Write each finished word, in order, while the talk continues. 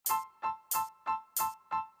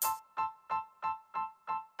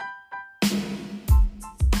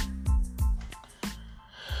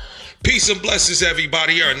Peace and blessings,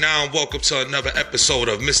 everybody. You are now welcome to another episode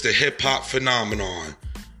of Mr. Hip Hop Phenomenon,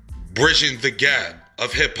 Bridging the Gap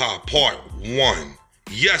of Hip Hop, Part 1.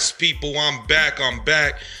 Yes, people, I'm back.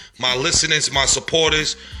 My listeners, my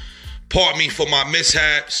supporters, pardon me for my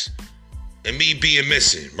mishaps and me being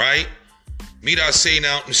missing, right? Me not saying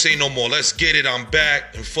out and say no more. Let's get it. I'm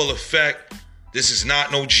back in full effect. This is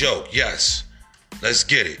not no joke. Yes, let's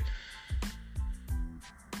get it.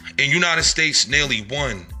 In the United States, nearly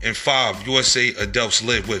 1 in 5 USA adults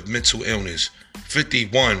live with mental illness.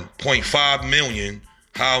 51.5 million.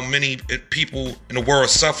 How many people in the world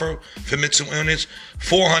suffer from mental illness?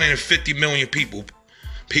 450 million people,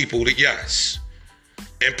 yes.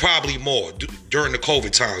 And probably more during the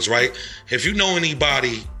COVID times, right? If you know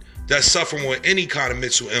anybody that's suffering with any kind of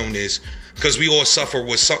mental illness, because we all suffer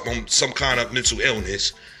with some kind of mental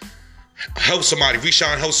illness, help somebody, reach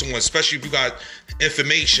out and help someone, especially if you got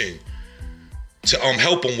information to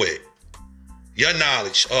help them with, your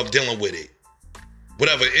knowledge of dealing with it.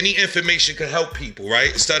 Whatever, any information can help people,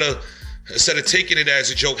 right? Instead of taking it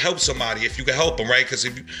as a joke, help somebody if you can help them, right? Because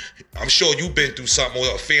I'm sure you've been through something,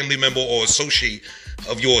 or a family member or associate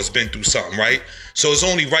of yours been through something, right? So it's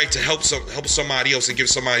only right to help somebody else and give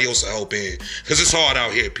somebody else a help in. Because it's hard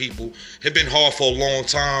out here, people. It's been hard for a long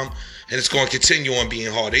time. And it's going to continue on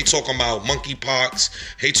being hard. They talking about monkeypox.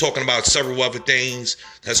 They talking about several other things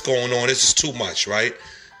that's going on. This is too much, right?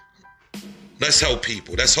 Let's help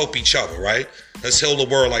people. Let's help each other, right? Let's heal the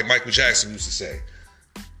world like Michael Jackson used to say.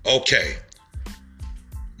 Okay.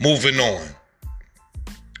 Moving on.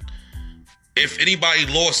 If anybody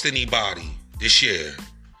lost anybody this year,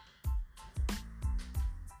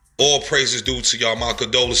 all praises due to y'all. My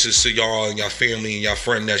condolences to y'all and y'all family and y'all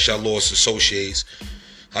friend that y'all lost associates.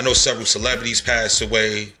 I know several celebrities passed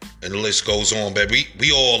away, and the list goes on, but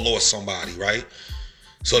we all lost somebody, right?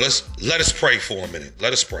 So let us pray for a minute.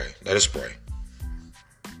 Let us pray.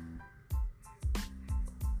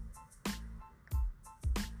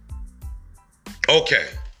 Okay.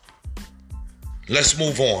 Let's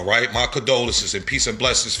move on, right? My condolences and peace and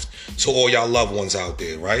blessings to all y'all loved ones out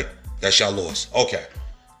there, right? That y'all lost. Okay.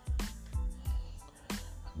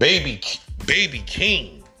 Baby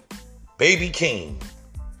King.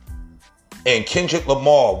 And Kendrick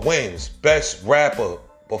Lamar wins Best Rapper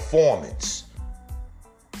Performance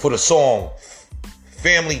for the song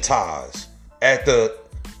Family Ties at the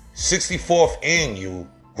 64th Annual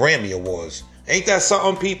Grammy Awards. Ain't that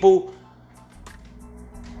something, people?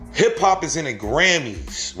 Hip-hop is in the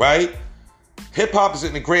Grammys, right? Hip-hop is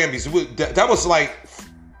in the Grammys. That was like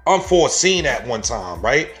unforeseen at one time,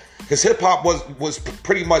 right? Because hip-hop was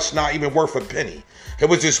pretty much not even worth a penny. It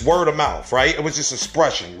was just word of mouth, right? It was just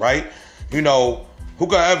expression, right? You know, who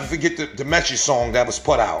could ever forget the Message song that was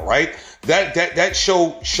put out, right? That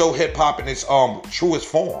show hip hop in its truest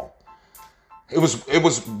form. It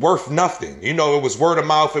was worth nothing. You know, it was word of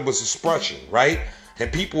mouth, it was expression, right? And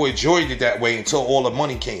people enjoyed it that way until all the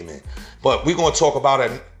money came in. But we're gonna talk about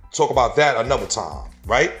that another time,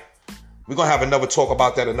 right? We're gonna have another talk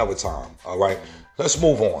about that another time. All right. Let's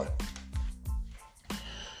move on.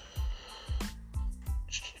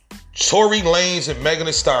 Tory Lanez and Megan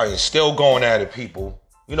Thee Stallion still going at it, people.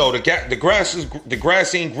 You know, the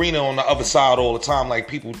grass ain't greener on the other side all the time like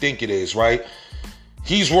people think it is, right?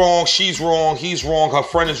 He's wrong, she's wrong, he's wrong, her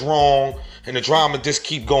friend is wrong, and the drama just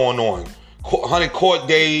keep going on. 100 Court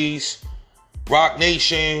Days, Rock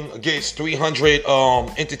Nation against 300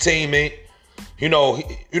 Entertainment. You know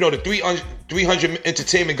the 300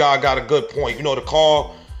 Entertainment guy got a good point. You know, the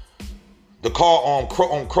call on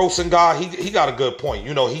Croson guy, he got a good point.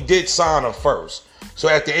 You know, he did sign him first. So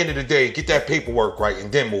at the end of the day, get that paperwork right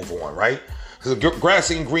and then move on, right? Because the grass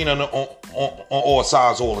ain't green on all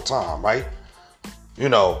sides all the time, right? You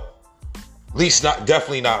know, at least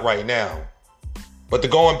definitely not right now. But the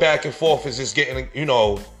going back and forth is just getting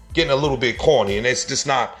a little bit corny, and it's just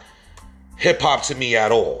not hip hop to me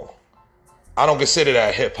at all. I don't consider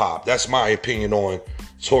that hip hop. That's my opinion on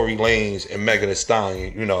Tory Lanez and Megan Thee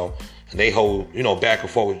Stallion, you know. And they hold, back and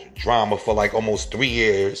forth drama for like almost 3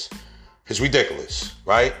 years. It's ridiculous,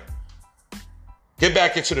 right? Get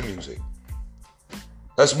back into the music.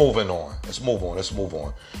 Let's move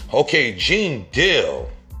on. Okay, Gene Deal.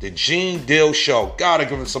 The Gene Deal Show. Gotta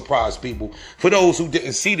give him some surprise, people. For those who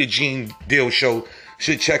didn't see the Gene Deal Show,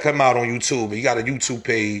 should check him out on YouTube. He got a YouTube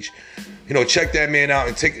page. Check that man out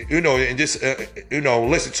and just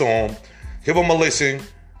listen to him. Give him a listen.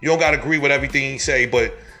 You don't gotta agree with everything he say,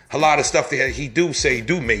 but a lot of stuff that he do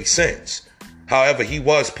make sense. However, he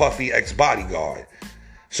was Puffy ex-bodyguard.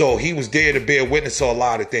 So he was there to bear witness to a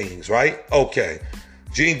lot of things, right? Okay.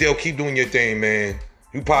 Gene Deal, keep doing your thing, man.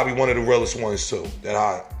 You probably one of the realest ones too that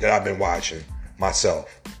I've been watching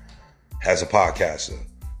myself as a podcaster.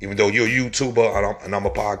 Even though you're a YouTuber and I'm a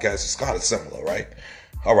podcaster, it's kind of similar, right?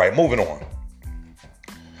 All right, moving on.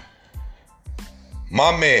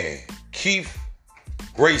 My man, Keith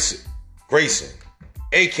Grayson,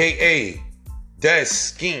 a.k.a. Des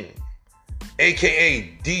Scheme,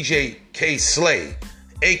 a.k.a. DJ K Slay,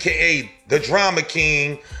 a.k.a. The Drama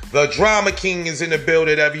King. The Drama King is in the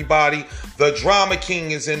building, everybody. The Drama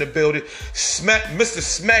King is in the building. Mr.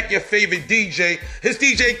 Smack Your Favorite DJ. It's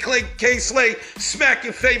DJ K Slay. Smack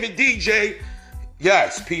Your Favorite DJ.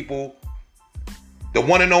 Yes, people. The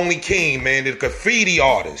one and only king, man. The graffiti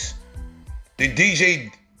artist. The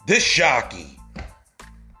DJ disc jockey.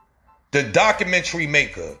 The documentary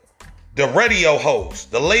maker. The radio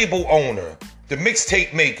host. The label owner. The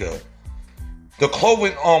mixtape maker. The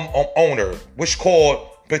clothing owner, which called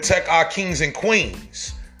Protect Our Kings and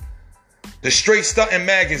Queens. The Straight Stuntin'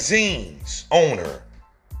 Magazines owner.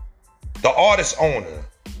 The artist owner.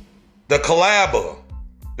 The collabor.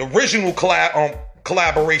 The original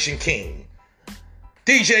collaboration king.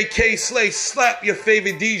 DJ K Slay, slap your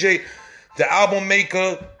favorite DJ. The album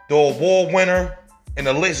maker, the award winner, and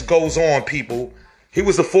the list goes on, people. He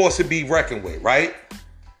was a force to be reckoned with, right?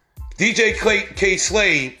 DJ K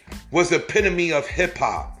Slay was the epitome of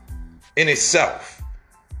hip-hop in itself.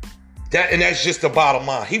 That's just the bottom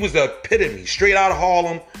line. He was the epitome, straight out of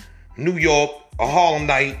Harlem, New York, a Harlem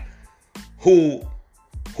Night, who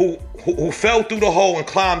fell through the hole and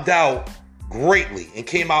climbed out greatly and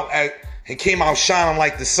came out shining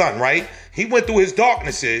like the sun, right? He went through his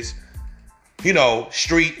darknesses,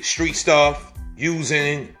 street stuff,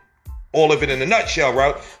 using all of it in a nutshell,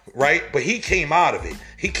 right? But he came out of it.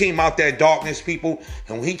 He came out that darkness, people,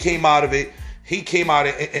 and when he came out of it, he came out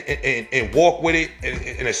and walked with it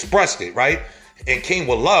and expressed it, right? And came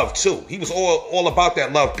with love, too. He was all about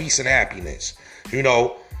that love, peace, and happiness.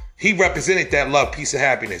 He represented that love, peace, and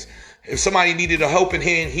happiness. If somebody needed a helping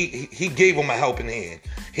hand, he gave them a helping hand.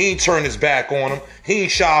 He ain't turned his back on them. He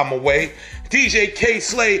ain't shy them away. DJ K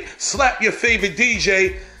Slay, slap your favorite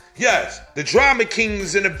DJ. Yes, the Drama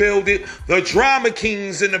King's in the building. The Drama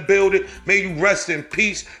King's in the building. May you rest in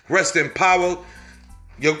peace, rest in power.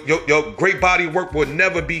 Your great body of work will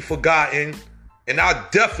never be forgotten. And I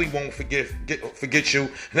definitely won't forget you.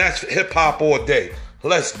 And that's hip hop all day.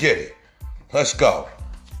 Let's get it. Let's go.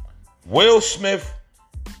 Will Smith,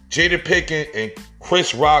 Jada Pinkett, and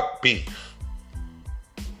Chris Rock beef.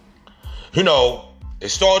 It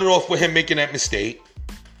started off with him making that mistake.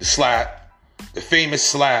 The famous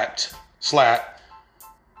slap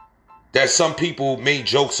that some people made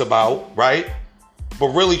jokes about, right? But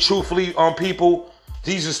really, truthfully, people,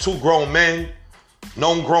 these is two grown men,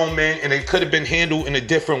 known grown men, and it could have been handled in a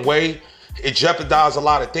different way. It jeopardized a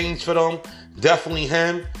lot of things for them. Definitely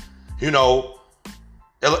him.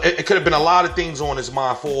 It could have been a lot of things on his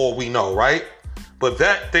mind for all we know, right? But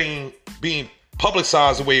that thing being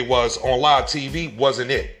publicized the way it was on live TV wasn't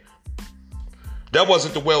it. That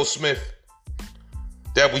wasn't the Will Smith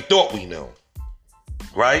that we thought we knew,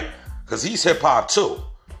 right? Because he's hip-hop too.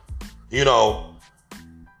 It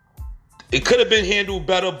could have been handled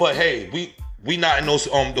better, but hey, we not in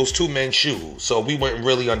those two men's shoes, so we wouldn't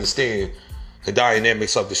really understand the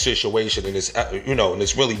dynamics of the situation, and it's and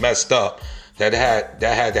it's really messed up that had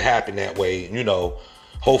to happen that way.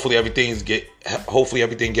 Hopefully everything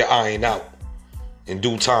get ironed out in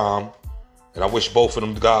due time, and I wish both of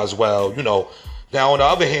them guys well. Now on the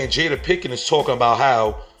other hand, Jada Pinkett is talking about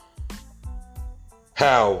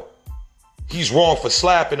how he's wrong for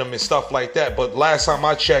slapping him and stuff like that. But last time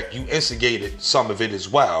I checked, you instigated some of it as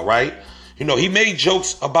well, right? He made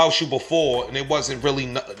jokes about you before, and it wasn't really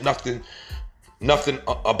nothing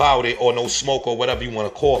about it, or no smoke, or whatever you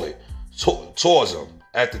want to call it, towards him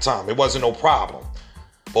at the time. It wasn't no problem.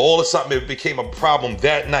 But all of a sudden, it became a problem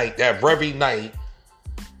that night, that very night,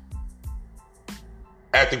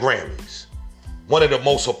 at the Grammys. One of the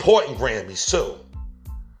most important Grammys, too.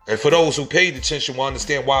 And for those who paid attention will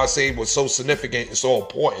understand why I say it was so significant and so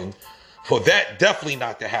important for that definitely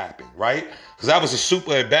not to happen, right? Because that was a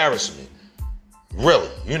super embarrassment. Really.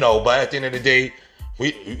 But at the end of the day,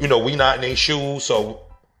 we not in their shoes, so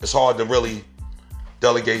it's hard to really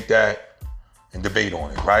delegate that and debate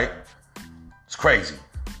on it, right? It's crazy.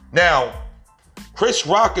 Now, Chris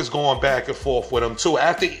Rock is going back and forth with him, too.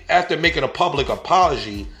 After making a public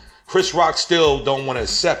apology, Chris Rock still don't want to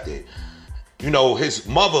accept it. His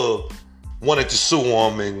mother wanted to sue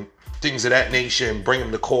him and things of that nature and bring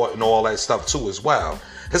him to court and all that stuff too as well.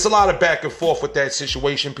 There's a lot of back and forth with that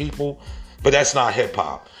situation, people, but that's not hip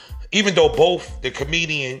hop. Even though both the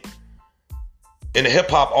comedian and the hip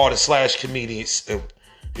hop artist / comedians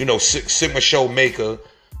Sigma Show Maker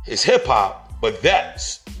is hip hop, but that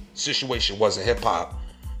situation wasn't hip hop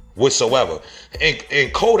whatsoever.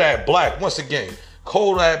 And Kodak Black, once again,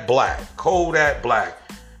 Kodak Black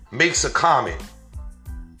makes a comment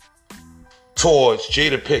towards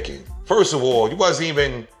Jada Pinkett. First of all, you wasn't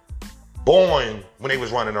even born when they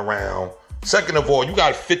was running around. Second of all, you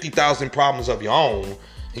got 50,000 problems of your own.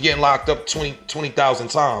 You're getting locked up 20,000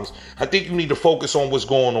 times. I think you need to focus on what's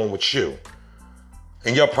going on with you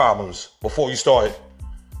and your problems before you start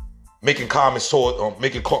making comments towards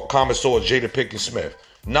Jada Pinkett Smith.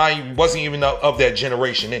 Now, you wasn't even of that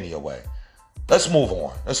generation anyway. Let's move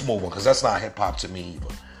on, because that's not hip hop to me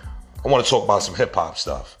either. I want to talk about some hip hop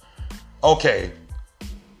stuff. Okay.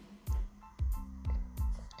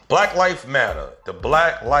 Black Lives Matter. The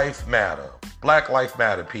Black Lives Matter. Black Lives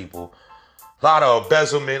Matter, people. A lot of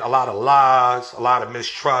embezzlement, a lot of lies, a lot of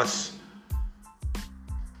mistrust.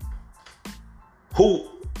 Who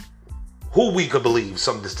we could believe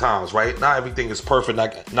some of these times, right? Not everything is perfect.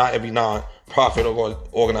 Not every non-profit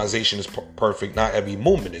organization is perfect. Not every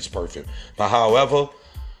movement is perfect. But however,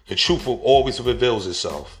 the truth will always reveals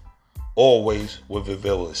itself. Always will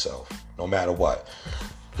reveal itself, no matter what.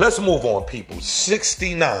 Let's move on, people.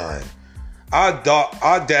 69. I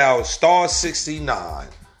dialed star 69.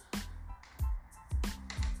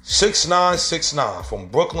 6969 from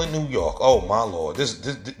Brooklyn, New York. Oh my Lord.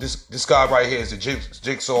 This guy right here is a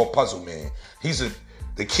jigsaw puzzle man. He's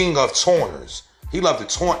the king of taunters. He loved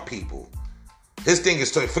to taunt people. His thing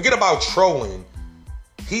is to forget about trolling.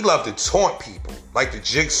 He loved to taunt people like the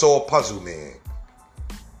jigsaw puzzle man.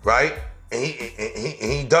 Right? And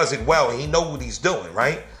he does it well, and he knows what he's doing,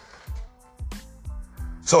 right?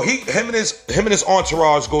 So him and his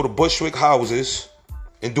entourage go to Bushwick houses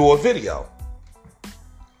and do a video.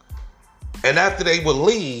 And after they would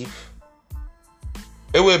leave,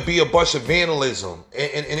 it would be a bunch of vandalism.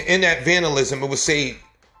 And in that vandalism, it would say,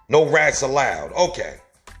 no rats allowed. Okay.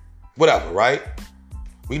 Whatever, right?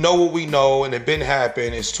 We know what we know, and it been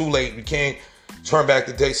happened. It's too late. We can't turn back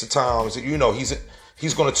the dates of times.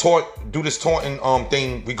 He's going to do this taunting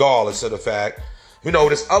thing regardless of the fact.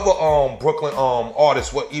 This other Brooklyn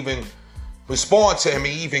artist would even respond to him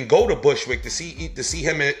and even go to Bushwick to see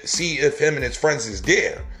if him and his friends is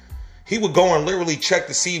there. He would go and literally check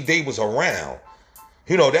to see if they was around.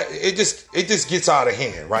 That it just gets out of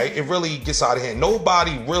hand, right? It really gets out of hand.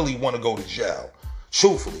 Nobody really want to go to jail.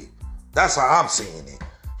 Truthfully, that's how I'm seeing it.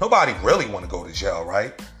 Nobody really want to go to jail,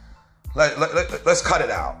 right? Let's cut it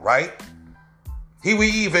out, right? He would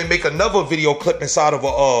even make another video clip inside of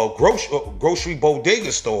a grocery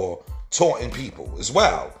bodega store taunting people as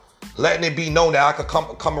well, letting it be known that I could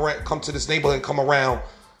come to this neighborhood and come around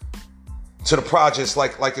to the projects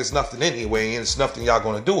like there's nothing anyway, and it's nothing y'all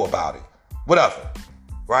gonna do about it. Whatever,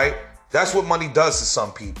 right? That's what money does to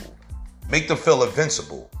some people. Make them feel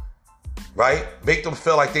invincible, right? Make them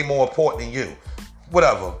feel like they're more important than you.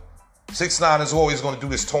 Whatever. 6ix9ine is always gonna do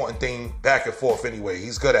this taunting thing back and forth anyway.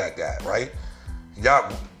 He's good at that, right?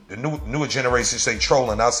 Y'all, the newer generation say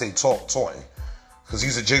trolling, I say taunting, because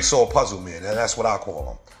he's a jigsaw puzzle man, and that's what I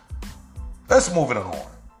call him. Let's move it on.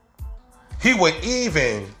 He would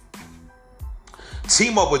even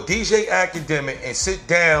team up with DJ Academic and sit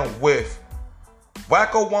down with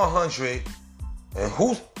Wacko 100 and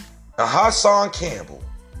Hassan Campbell.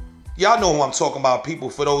 Y'all know who I'm talking about, people.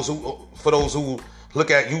 For those who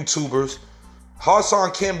look at YouTubers,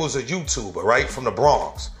 Hassan Campbell's a YouTuber, right, from the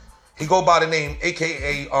Bronx. He go by the name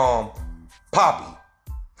AKA Poppy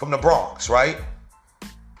from the Bronx, right?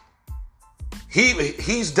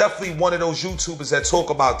 He's definitely one of those YouTubers that talk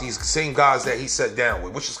about these same guys that he sat down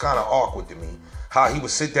with, which is kind of awkward to me. How he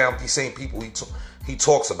would sit down with these same people he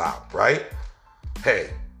talks about, right? Hey,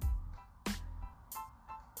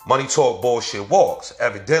 money talk, bullshit walks,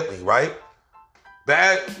 evidently, right?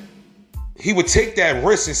 But he would take that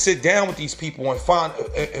risk and sit down with these people and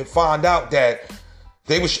find out that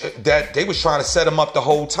they was trying to set him up the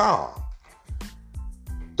whole time.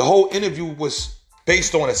 The whole interview was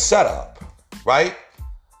based on a setup, right?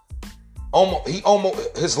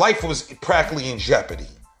 His life was practically in jeopardy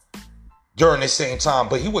during the same time,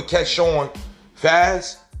 but he would catch on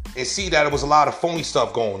fast and see that it was a lot of phony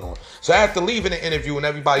stuff going on. So after leaving the interview and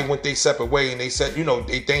everybody went their separate way and they said,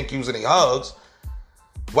 they thank yous and they hugs,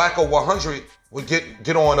 Wacko 100 would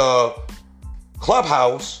get on a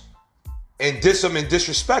Clubhouse and diss him and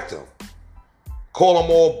disrespect him. Call him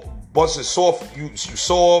all bunch of soft, you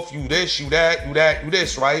soft, you this, you that, you that, you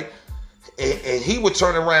this, right? And he would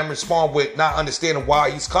turn around and respond with not understanding why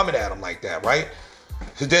he's coming at him like that, right?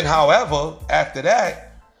 So then, however, after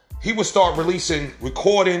that, he would start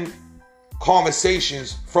recording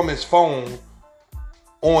conversations from his phone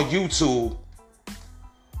on YouTube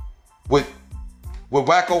with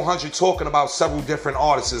Wacko 100 talking about several different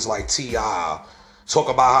artists like T.I.,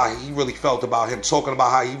 talking about how he really felt about him, talking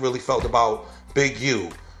about how he really felt about Big U,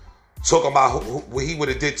 talking about what he would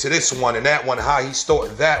have did to this one and that one, how he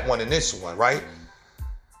started that one and this one, right?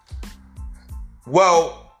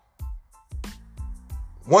 Well,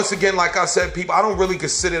 once again, like I said, people, I don't really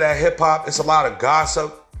consider that hip-hop. It's a lot of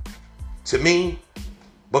gossip to me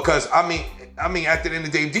because, I mean, at the end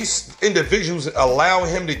of the day, if these individuals allow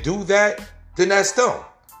him to do that, then that's them.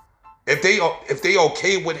 If they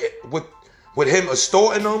okay with him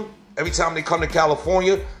extorting them every time they come to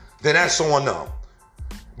California, then that's on them.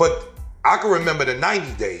 But I can remember the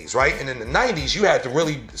 90 days, right? And in the 90s, you had to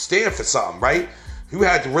really stand for something, right? You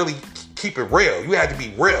had to really keep it real. You had to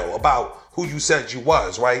be real about who you said you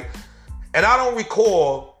was, right? And I don't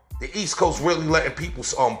recall the East Coast really letting people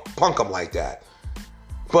punk them like that.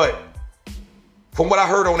 But from what I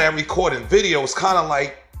heard on that recording video, it's kind of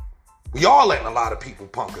like we are letting a lot of people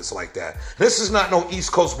punk us like that. This is not no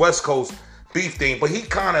East Coast, West Coast beef thing, but he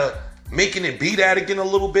kind of making it be that again a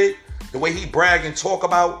little bit. The way he brag and talk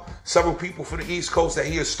about several people from the East Coast that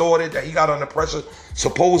he extorted, that he got under pressure,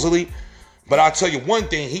 supposedly. But I'll tell you one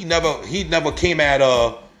thing, he never came at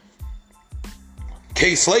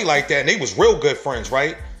K-Slay like that, and they was real good friends,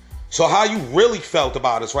 right? So how you really felt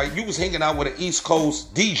about us, right? You was hanging out with an East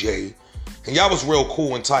Coast DJ, and y'all was real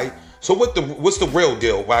cool and tight. So what's the real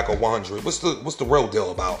deal, Wacko 100? What's the real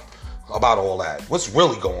deal about all that? What's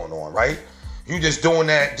really going on, right? You just doing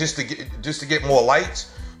that just to get more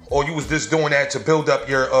likes, or you was just doing that to build up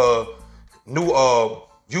your new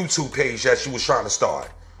YouTube page that you was trying to start?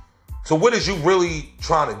 So what is you really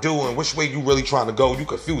trying to do, and which way you really trying to go? You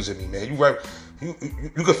confusing me, man.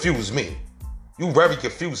 You confuse me. You very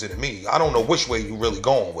confusing to me. I don't know which way you really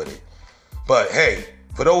going with it. But hey,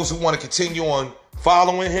 for those who want to continue on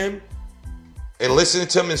following him and listening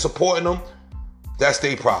to him and supporting him, that's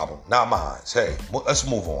their problem, not mine. Hey, let's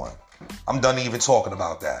move on. I'm done even talking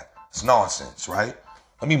about that. It's nonsense, right?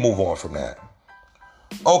 Let me move on from that.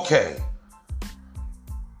 Okay.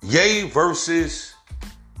 Ye versus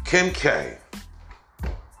Kim K.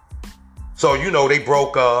 So, they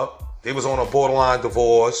broke up. They was on a borderline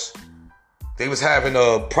divorce. They was having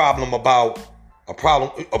a problem about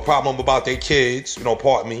their kids,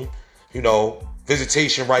 pardon me,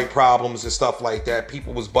 visitation right problems and stuff like that.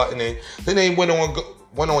 People was butting in. Then they went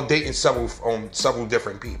on dating several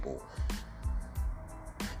different people.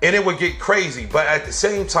 And it would get crazy, but at the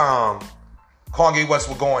same time, Kanye West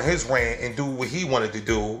would go on his rant and do what he wanted to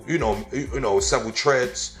do. Several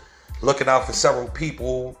trips, looking out for several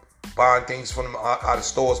people, buying things from them out of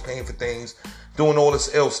stores, paying for things, doing all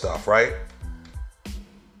this ill stuff, right?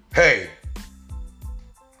 Hey,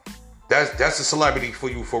 that's a celebrity for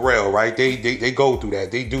you for real, right? They go through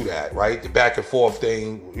that. They do that, right? The back and forth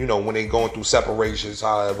thing, when they going through separations,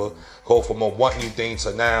 however, go from a wanting thing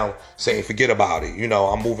to now saying forget about it.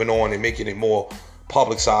 I'm moving on and making it more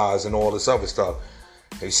publicized and all this other stuff.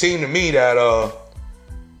 It seemed to me that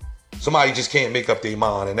somebody just can't make up their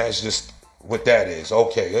mind, and that's just what that is.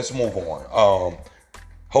 Okay, let's move on.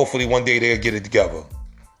 Hopefully one day they'll get it together.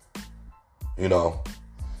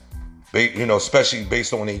 Especially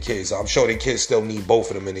based on their kids. I'm sure their kids still need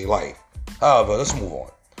both of them in their life. However, let's move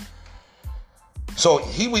on. So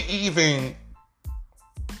he would even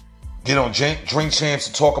get on Drink Champs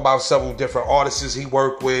to talk about several different artists he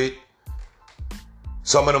worked with.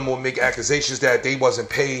 Some of them would make accusations that they wasn't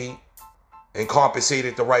paid and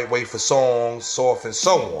compensated the right way for songs, so forth and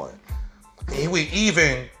so on. And he would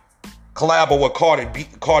even collaborate with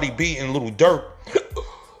Cardi B and Lil Durk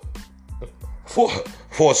for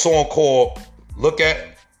a song called Look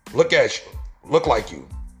Like You.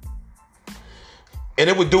 And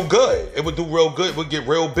it would do good. It would do real good. It would get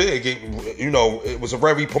real big. It was a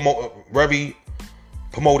very promoted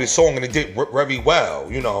song, and it did very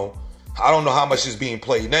well. I don't know how much is being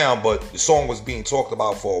played now, but the song was being talked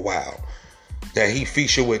about for a while. That he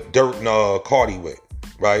featured with Dirt and Cardi with,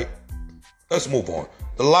 right? Let's move on.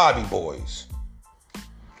 The Lobby Boys.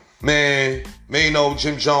 Man,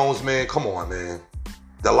 Jim Jones, man, come on, man.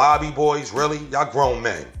 The Lobby Boys, really? Y'all grown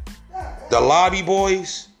men. The Lobby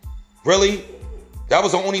Boys? Really? That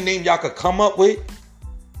was the only name y'all could come up with?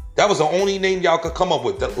 That was the only name y'all could come up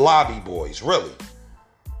with. The Lobby Boys, really?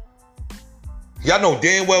 Y'all know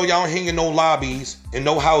damn well y'all don't hang in no lobbies and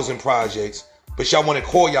no housing projects, but y'all want to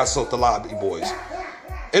call yourself the Lobby Boys.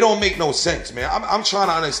 It don't make no sense, man. I'm trying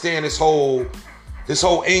to understand this whole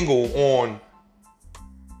angle on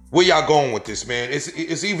where y'all going with this, man.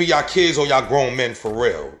 It's either y'all kids or y'all grown men for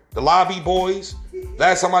real. The Lobby Boys,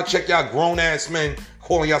 last time I checked, y'all grown ass men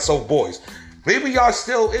calling yourself boys. Maybe y'all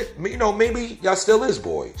still, maybe y'all still is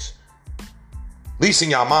boys. At least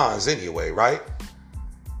in y'all minds anyway, right?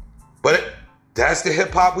 But that's the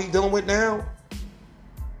hip hop we dealing with now.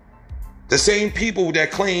 The same people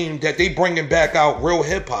that claim that they bringing back out real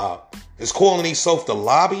hip hop is calling themselves the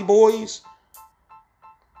lobby boys.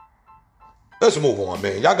 Let's move on,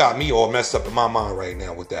 man. Y'all got me all messed up in my mind right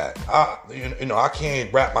now with that. I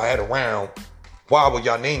can't wrap my head around why would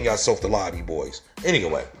y'all name yourself the lobby boys.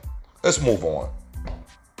 Anyway, let's move on.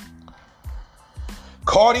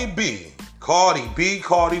 Cardi B.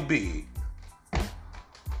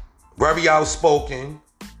 Very outspoken.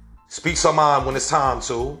 Speaks her mind when it's time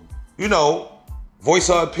to. Voice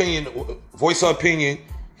her opinion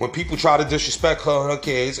when people try to disrespect her and her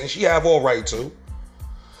kids, and she have all right to.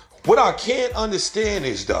 What I can't understand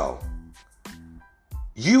is, though,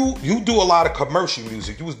 you do a lot of commercial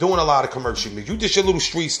music. You was doing a lot of commercial music. You did your little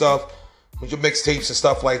street stuff with your mixtapes and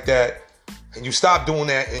stuff like that, and you stopped doing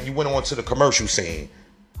that and you went on to the commercial scene.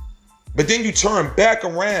 But then you turned back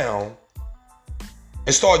around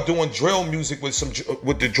and started doing drill music with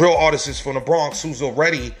the drill artists from the Bronx who's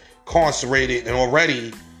already incarcerated and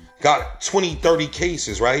already got 20, 30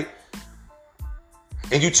 cases, right?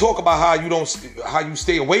 And you talk about how you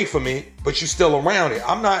stay away from it, but you're still around it.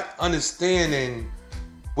 I'm not understanding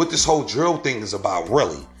what this whole drill thing is about,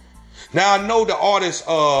 really. Now, I know the artist,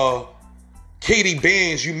 Katie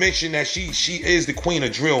Bands, you mentioned that she is the queen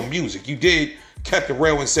of drill music. You did kept it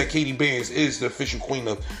real and said Katie Bands is the official queen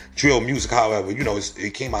of drill music. However,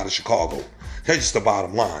 it came out of Chicago. That's just the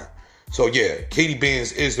bottom line. So, yeah, Katie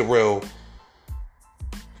Bands is the real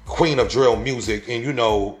queen of drill music. And,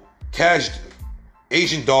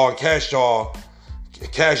 Asian Dog and Cash Dog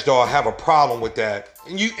have a problem with that,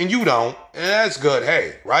 and you don't, and that's good.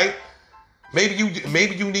 Hey, right? Maybe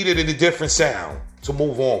you needed a different sound to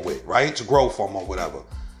move on with, right? To grow from or whatever,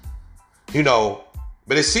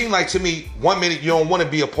 But it seemed like to me, 1 minute you don't want to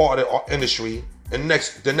be a part of the industry, and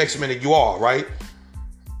the next minute you are, right?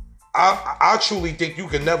 I truly think you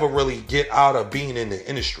can never really get out of being in the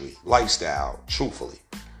industry lifestyle, truthfully,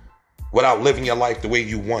 without living your life the way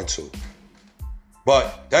you want to.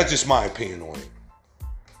 But that's just my opinion on it.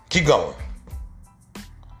 Keep going.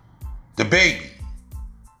 The baby.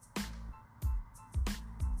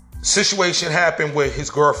 Situation happened with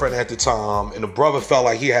his girlfriend at the time, and the brother felt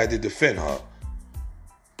like he had to defend her.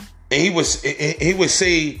 And he would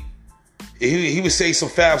say some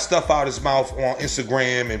foul stuff out of his mouth on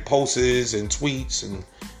Instagram and posts and tweets, and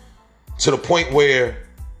to the point where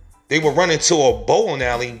they would run into a bowling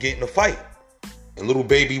alley and get in a fight. And little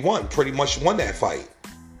baby pretty much won that fight.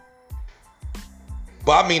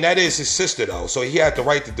 But I mean, that is his sister though, so he had the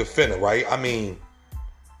right to defend her, right? I mean,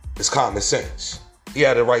 it's common sense. He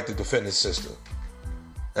had the right to defend his sister.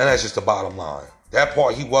 And that's just the bottom line. That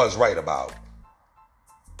part he was right about.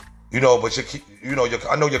 But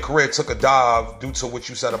I know your career took a dive due to what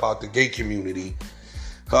you said about the gay community.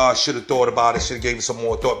 Should have thought about it, should have gave it some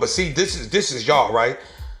more thought. But see, this is y'all, right?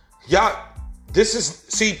 Y'all,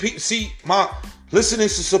 my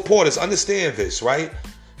listeners and supporters, understand this, right?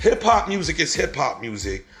 Hip-hop music is hip-hop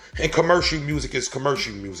music, and commercial music is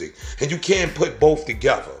commercial music. And you can't put both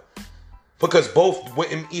together, because both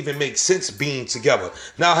wouldn't even make sense being together.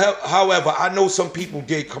 Now, however, I know some people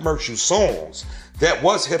did commercial songs that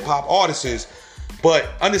was hip-hop artists, but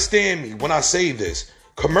understand me when I say this.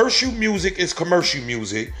 Commercial music is commercial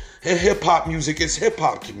music, and hip-hop music is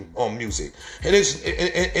hip-hop music.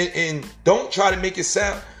 And don't try to make it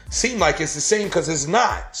seem like it's the same, because it's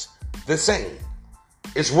not the same.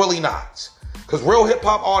 It's really not. Because real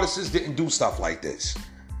hip-hop artists didn't do stuff like this.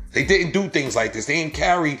 They didn't do things like this. They didn't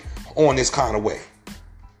carry on this kind of way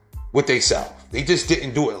with themselves. They just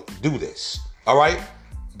didn't do this. All right?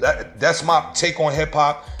 That's my take on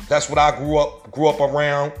hip-hop. That's what I grew up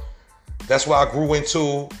around. That's what I grew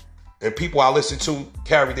into. And people I listen to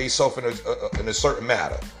carry themselves in a certain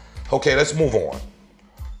matter. Okay, let's move on.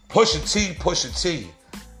 Pusha T.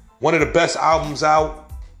 One of the best albums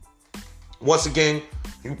out. Once again,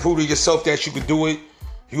 you proved to yourself that you could do it.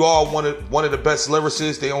 You are one of the best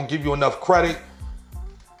lyricists. They don't give you enough credit.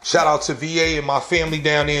 Shout out to VA and my family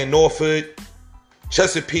down there in Norfolk,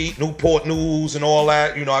 Chesapeake, Newport News, and all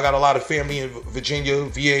that. I got a lot of family in Virginia,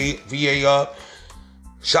 VA up.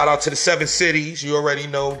 Shout out to the 7 cities. You already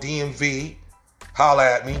know, DMV. Holla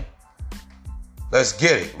at me. Let's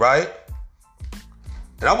get it, right?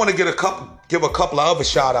 And I want to give a couple of other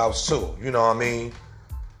shout outs too. You know what I mean?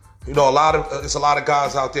 There's a lot of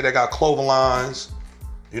guys out there that got clothing lines,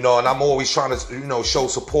 and I'm always trying to, show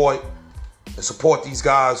support and support these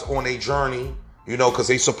guys on their journey, because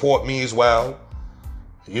they support me as well.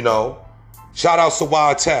 Shout outs to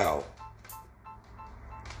Wild Towel.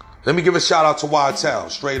 Let me give a shout out to Wild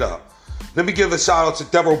straight up. Let me give a shout out to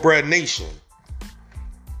Devil Bread Nation.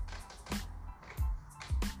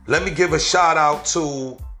 Let me give a shout out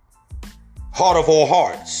to Heart of All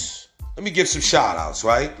Hearts. Let me give some shout outs,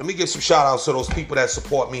 right? Let me give some shout outs to those people that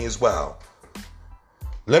support me as well.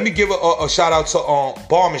 Let me give a shout out to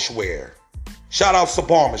Barmishware. Shout outs to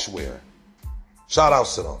Barmishware. Shout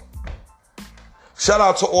outs to them. Shout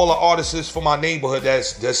out to all the artists from my neighborhood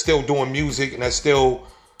that's still doing music and that's still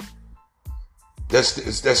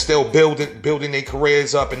building their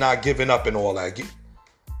careers up and not giving up and all that.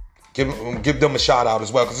 Give them a shout out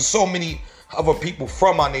as well, because there's so many other people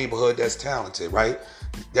from my neighborhood that's talented, right?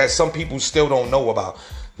 That some people still don't know about.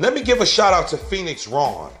 Let me give a shout out to Phoenix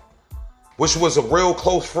Ron, which was a real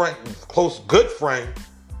good friend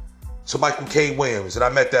to Michael K. Williams. And I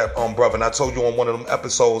met that brother, and I told you on one of them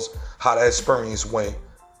episodes how that experience went.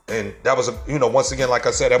 And that was, once again, like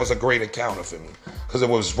I said, that was a great encounter for me, because it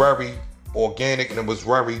was very organic and it was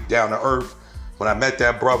very down to earth when I met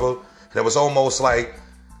that brother. And it was almost like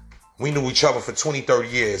we knew each other for 20, 30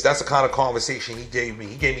 years. That's the kind of conversation he gave me.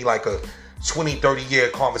 He gave me like a 20, 30 year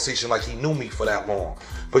conversation, like he knew me for that long.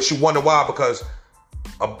 But you wonder why, because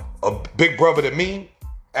a big brother to me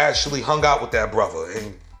actually hung out with that brother.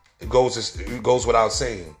 And it goes without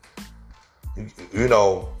saying.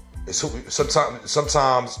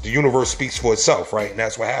 Sometimes the universe speaks for itself, right? And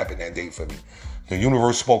that's what happened that day for me. The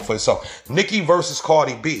universe spoke for itself. Nicki versus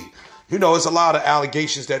Cardi B. There's a lot of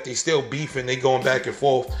allegations that they still beefing. They going back and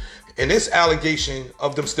forth. And this allegation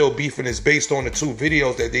of them still beefing is based on the two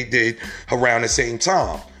videos that they did around the same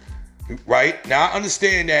time. Right? Now, I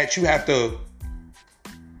understand that you have to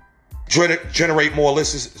generate more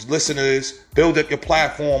listeners, build up your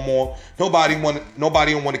platform more. Nobody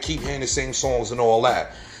don't want to keep hearing the same songs and all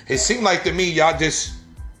that. It seemed like to me, y'all just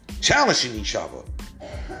challenging each other.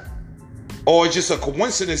 Or it's just a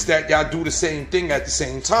coincidence that y'all do the same thing at the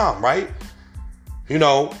same time, right? They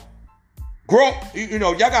got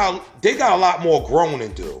a lot more growing to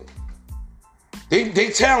do. They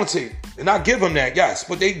talented, and I give them that, yes,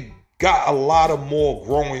 but they got a lot of more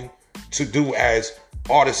growing to do as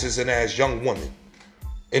artists and as young women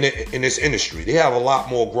in this industry. They have a lot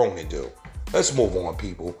more growing to do. Let's move on,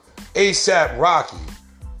 people. A$AP Rocky.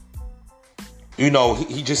 He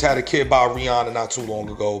just had a kid by Rihanna not too long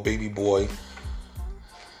ago, baby boy.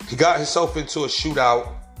 He got himself into a shootout,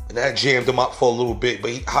 and that jammed him up for a little bit.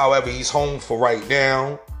 But however, he's home for right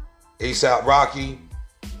now. A$AP Rocky,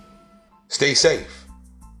 stay safe.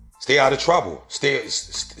 Stay out of trouble.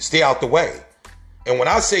 Stay out the way. And when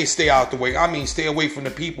I say stay out the way, I mean stay away from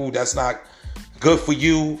the people that's not good for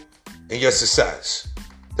you and your success.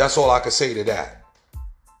 That's all I can say to that.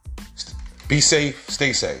 Be safe,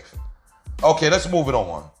 stay safe. Okay, let's move it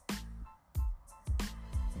on.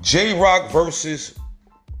 J-Rock versus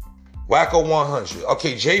Wacko 100.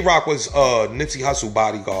 Okay, J-Rock was Nipsey Hussle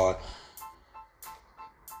bodyguard.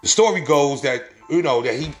 The story goes that,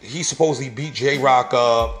 that he supposedly beat J-Rock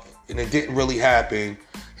up, and it didn't really happen.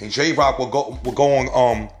 And J-Rock will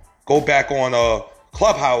go back on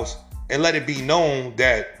Clubhouse and let it be known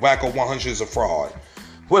that Wacko 100 is a fraud.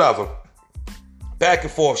 Whatever. Back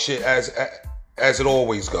and forth shit as it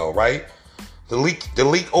always go, right? The leak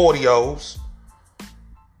audios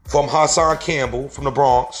from Hassan Campbell from the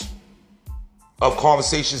Bronx of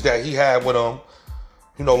conversations that he had with him.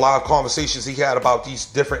 A lot of conversations he had about these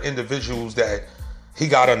different individuals that he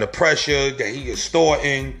got under pressure, that he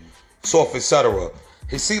extorting, so forth, etc.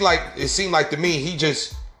 It seemed like to me he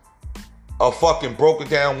just a fucking broken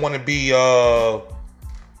down wannabe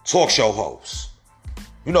talk show host.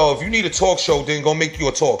 If you need a talk show, then go make you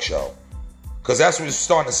a talk show. Because that's what it's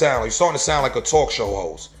starting to sound like. You're starting to sound like a talk show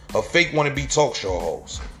host. A fake wannabe talk show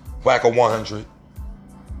host. Wacko 100.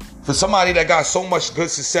 For somebody that got so much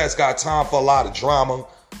good success, got time for a lot of drama,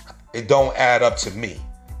 it don't add up to me.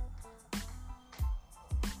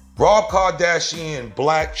 Rob Kardashian and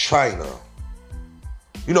Black China.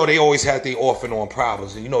 They always had their off and on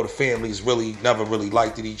problems. And the families never really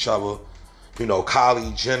liked each other.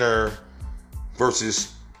 Kylie Jenner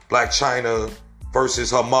versus Black China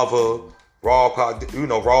versus her mother. Rob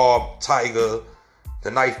Tiger, the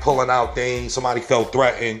knife pulling out thing, somebody felt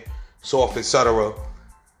threatened, so forth, etc.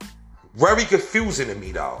 Very confusing to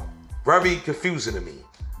me, though. Very confusing to me.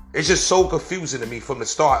 It's just so confusing to me from the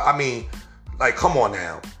start. I mean, like, come on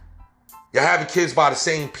now. Y'all having kids by the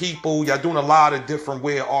same people. Y'all doing a lot of different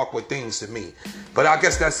weird, awkward things to me. But I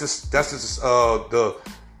guess that's just the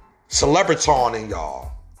celebriton in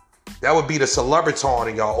y'all. That would be the celebriton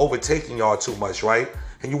in y'all overtaking y'all too much, right?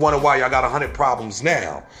 And you wonder why y'all got 100 problems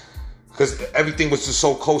now. Because everything was just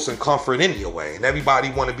so close and comfort anyway. And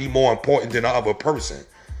everybody want to be more important than the other person.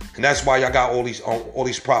 And that's why y'all got all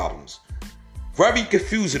these problems. Very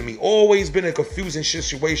confusing to me. Always been a confusing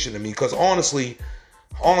situation to me. Because honestly,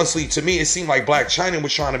 to me, it seemed like Black China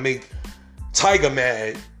was trying to make Tiger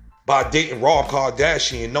mad by dating Rob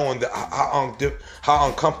Kardashian, knowing that how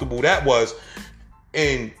uncomfortable that was.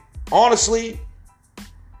 And honestly,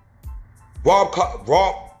 Rob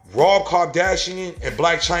Kardashian and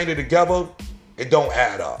Black China together, it don't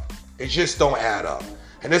add up. It just don't add up.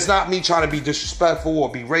 And it's not me trying to be disrespectful or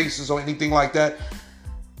be racist or anything like that.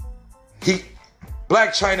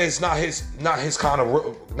 Black China is not his kind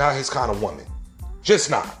of woman.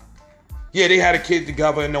 Just not. Yeah, they had a kid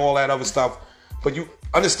together and all that other stuff, but you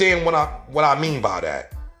understand what I mean by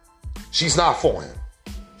that. She's not for him.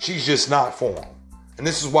 She's just not for him. And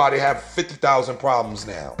this is why they have 50,000 problems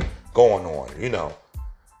now going on,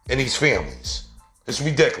 in these families. It's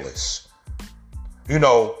ridiculous.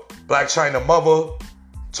 Black China mother,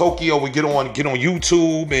 Tokyo would get on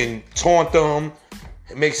YouTube and taunt them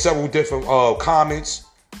and make several different comments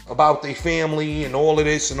about their family and all of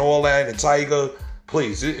this and all that. And Tiger,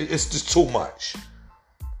 please, it's just too much.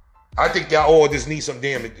 I think y'all all just need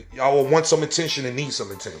y'all all want some attention and need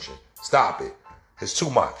some attention. Stop it. It's too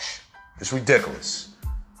much. It's ridiculous.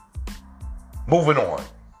 Moving on.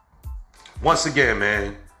 Once again,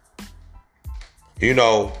 man,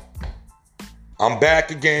 I'm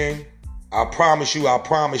back again. I promise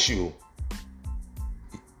you.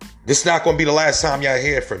 This is not going to be the last time y'all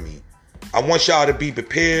hear from me. I want y'all to be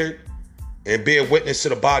prepared and bear witness to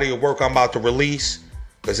the body of work I'm about to release,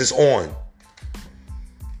 because it's on.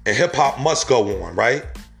 And hip-hop must go on, right?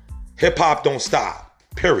 Hip-hop don't stop,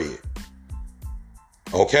 period.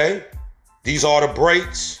 Okay? These are the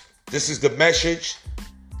breaks. This is the message.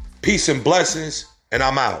 Peace and blessings, and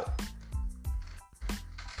I'm out.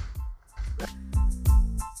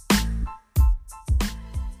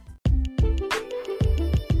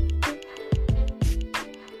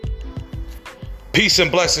 Peace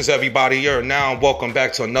and blessings, everybody. You're now welcome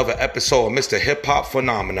back to another episode of Mr. Hip Hop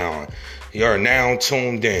Phenomenon. You're now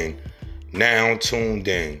tuned in.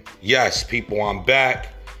 Yes, people, I'm back.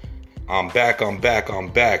 I'm back.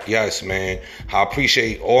 Yes, man. I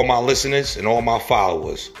appreciate all my listeners and all my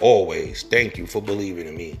followers. Always. Thank you for believing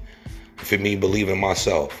in me. For me believing in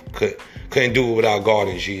myself. Couldn't do it without God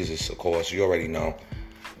and Jesus, of course. You already know.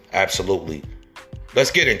 Absolutely.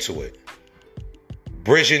 Let's get into it.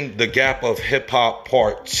 Bridging the Gap of Hip Hop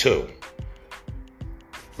Part 2.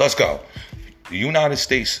 Let's go. The United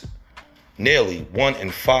States, nearly 1 in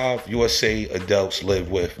 5 USA adults live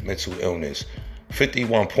with mental illness.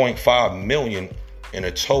 51.5 million in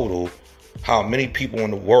a total. How many people in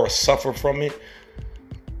the world suffer from it?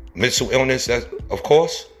 Mental illness, that, of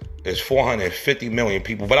course, is 450 million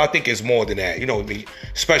people. But I think it's more than that,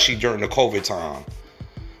 especially during the COVID time.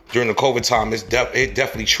 During the COVID time, it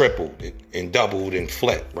definitely tripled and doubled and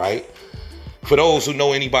flipped, right? For those who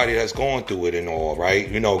know anybody that's going through it and all,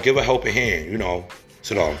 right? Give a helping hand,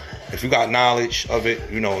 to them. If you got knowledge of it,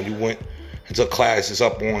 you went and took classes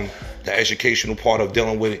up on the educational part of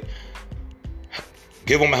dealing with it,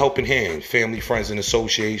 give them a helping hand. Family, friends, and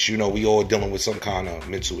associates, we all dealing with some kind of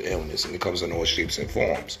mental illness, and it comes in all shapes and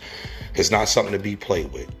forms. It's not something to be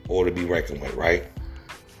played with or to be reckoned with, right?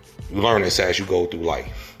 You learn this as you go through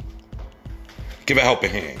life. Give a helping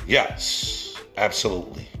hand. Yes,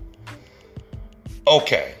 absolutely.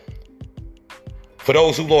 Okay. For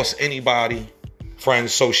those who lost anybody,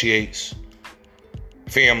 friends, associates,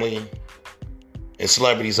 family, and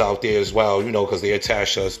celebrities out there as well, because they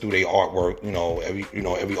attach us through their artwork.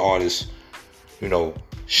 Every artist,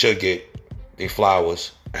 should get their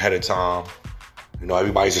flowers ahead of time.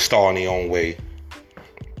 Everybody's a star in their own way.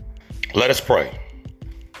 Let us pray.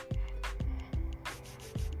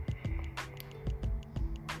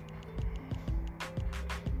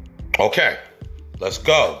 Okay, let's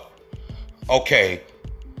go. Okay.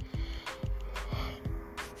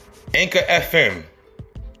 Anchor FM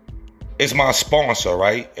is my sponsor,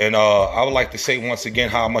 right? And I would like to say once again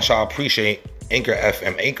how much I appreciate Anchor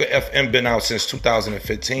FM. Anchor FM been out since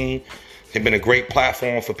 2015. They've been a great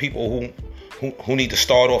platform for people who need to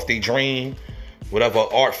start off their dream, whatever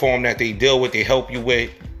art form that they deal with, they help you with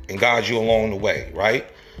and guide you along the way, right?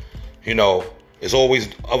 There's always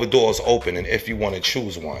other doors open, and if you want to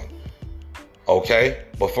choose one. Okay,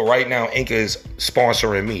 but for right now, Anchor is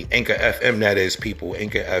sponsoring me. Anchor FM, that is, people.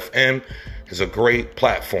 Anchor FM is a great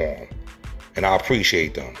platform, and I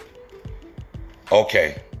appreciate them.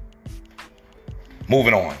 Okay,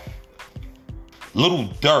 moving on. Little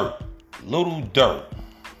Dirt.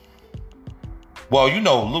 Well,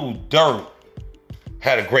 Little Dirt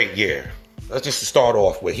had a great year. Let's just start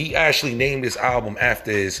off with. He actually named his album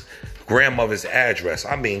after his grandmother's address.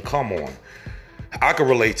 I mean, come on. I can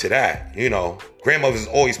relate to that. Grandmothers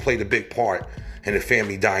always played a big part in the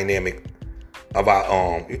family dynamic of our,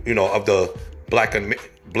 of the black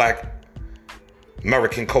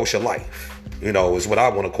American kosher life. Is what I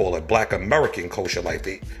want to call it. Black American kosher life.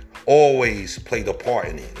 They always played a part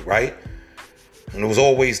in it, right? And it was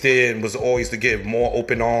always there and was always to give more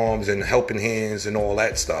open arms and helping hands and all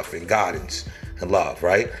that stuff and guidance and love,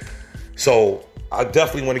 right? So I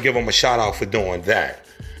definitely want to give them a shout out for doing that.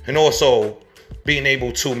 And also being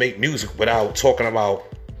able to make music without talking about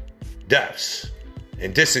deaths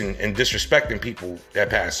and dissing and disrespecting people that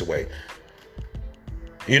passed away.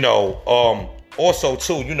 Also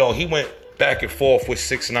too, he went back and forth with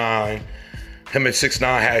 6ix9ine. Him and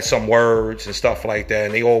 6ix9ine had some words and stuff like that,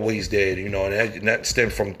 and they always did, and that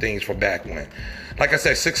stemmed from things from back when. Like I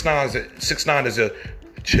said, 6ix9ine is a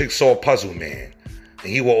jigsaw puzzle man, and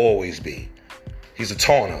he will always be. He's a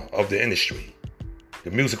taunter of the industry,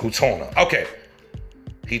 the musical taunter. Okay,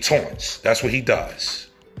 he taunts. That's what he does.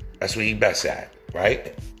 That's what he best at,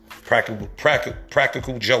 right? Practical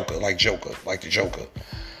joker, like the Joker.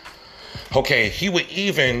 Okay, he would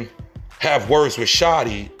even have words with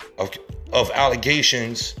Shotty of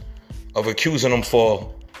allegations of accusing him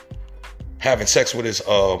for having sex with his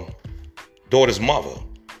daughter's mother.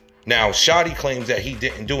 Now, Shotty claims that he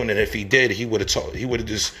didn't do it, and if he did, he would have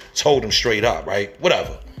just told him straight up, right?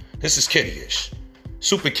 Whatever. This is kiddie-ish.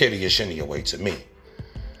 Super kiddie-ish anyway to me.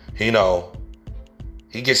 He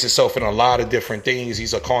gets himself in a lot of different things.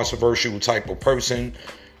 He's a controversial type of person,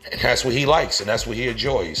 and that's what he likes, and that's what he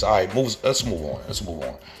enjoys. All right, let's move on.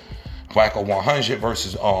 Wacko 100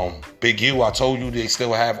 versus Big U. I told you they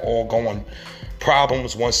still have all going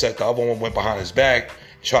problems. One said the other one went behind his back,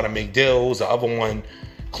 trying to make deals. The other one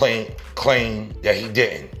claimed that he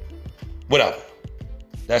didn't. Whatever.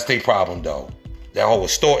 That's their problem, though. That whole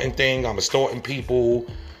extorting thing. I'm extorting people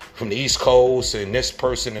from the East Coast and this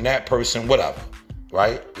person and that person. Whatever.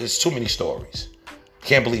 Right? There's too many stories.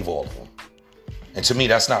 Can't believe all of them. And to me,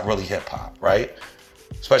 that's not really hip hop, right?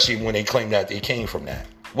 Especially when they claim that they came from that.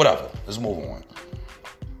 Whatever. Let's move on.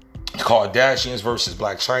 Kardashians versus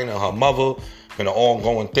Blac Chyna and her mother. Been an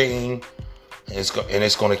ongoing thing. And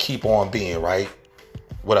it's going to keep on being, right?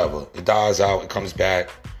 Whatever. It dies out. It comes back.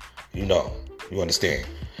 You understand.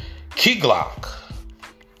 Key Glock,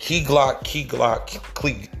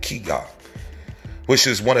 which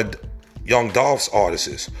is one of Young Dolph's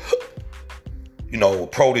artists. A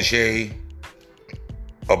protege,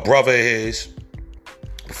 a brother of his.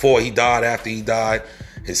 Before he died, after he died,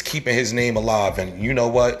 is keeping his name alive. And you know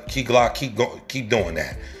what? Key Glock, keep doing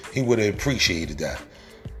that. He would have appreciated that.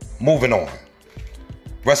 Moving on.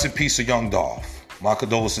 Rest in peace to Young Dolph. My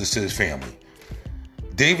condolences to his family.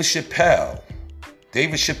 David Chappelle.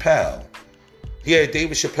 Yeah,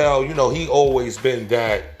 David Chappelle, he always been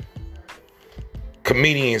that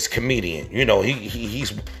comedian's comedian.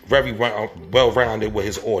 He's very well-rounded with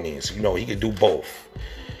his audience. He can do both.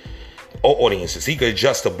 Audiences. He could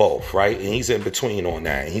adjust to both, right? And he's in between on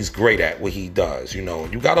that. And he's great at what he does. You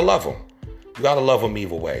gotta love him. You gotta love him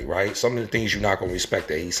either way, right? Some of the things you're not gonna respect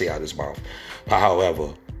that he say out of his mouth.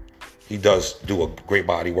 However, he does do a great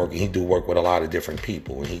body work, and he do work with a lot of different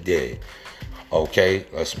people, and he did. Okay,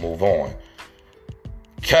 let's move on.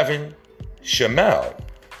 Kevin Shamel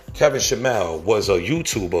was a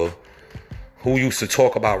YouTuber who used to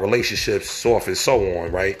talk about relationships, so forth and so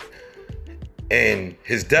on, right? And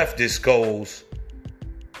his death just goes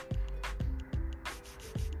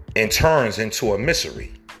and turns into a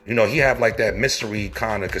mystery. He have like that mystery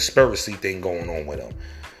kind of conspiracy thing going on with him.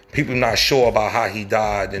 People not sure about how he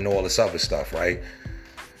died and all this other stuff, right?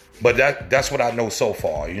 But that's what I know so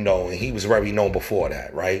far, and he was very known before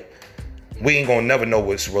that, right? We ain't gonna never know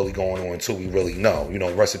what's really going on until we really know.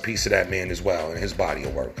 Rest in peace to that man as well and his body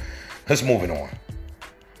of work. Let's move it on.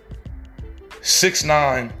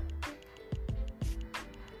 6ix9ine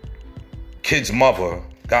kid's mother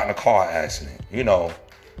got in a car accident.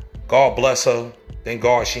 God bless her. Thank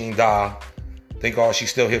God she ain't die. Thank God she's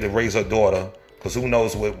still here to raise her daughter. Because who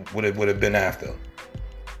knows what it would have been after.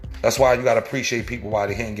 That's why you got to appreciate people while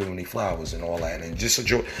they're here and give them these flowers and all that. And just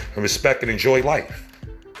enjoy and respect and enjoy life.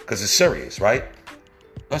 Because it's serious, right?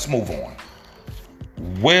 Let's move on.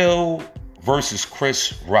 Will versus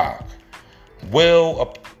Chris Rock.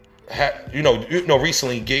 Will,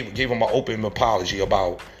 recently gave him an open apology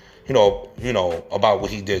about, about what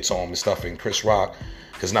he did to him and stuff. And Chris Rock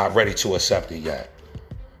is not ready to accept it yet.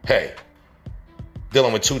 Hey,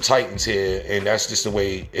 dealing with two titans here, and that's just the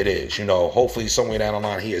way it is. Hopefully somewhere down the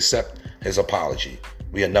line he accept his apology.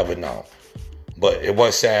 We'll never know. But it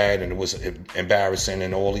was sad and it was embarrassing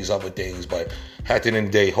and all these other things. But at the end of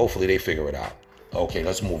the day, hopefully they figure it out. Okay,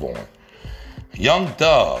 let's move on. Young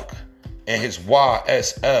Thug and his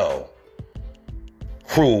YSL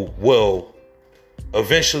crew will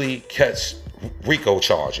eventually catch RICO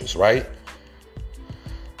charges, right?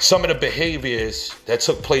 Some of the behaviors that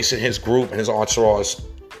took place in his group and his entourage,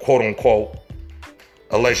 quote unquote,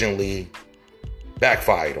 allegedly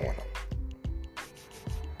backfired on him.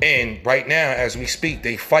 And right now, as we speak,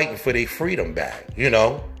 they fighting for their freedom back.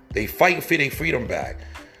 They fighting for their freedom back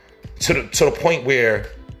to the point where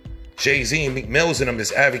Jay-Z and Meek Mills and them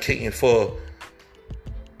is advocating for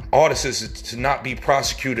artists to not be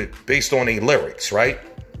prosecuted based on their lyrics, right?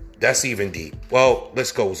 That's even deep. Well,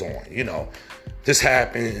 this goes on. This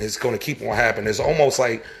happened. It's going to keep on happening. It's almost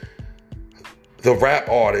like the rap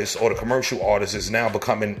artist or the commercial artist is now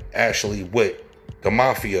becoming actually what the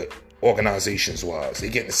mafia organizations was. They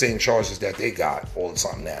getting the same charges that they got all the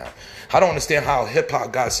time now. I don't understand how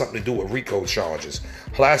hip-hop got something to do with RICO charges.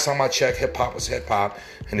 Last time I checked, hip-hop was hip-hop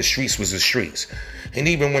and the streets was the streets. And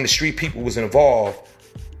even when the street people was involved,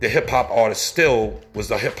 the hip-hop artist still was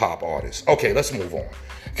the hip-hop artist. Okay, let's move on.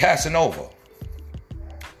 Casanova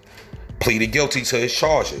pleaded guilty to his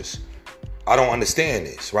charges. I don't understand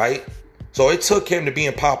this, right? So it took him to be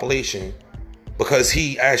in population because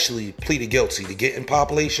he actually pleaded guilty to get in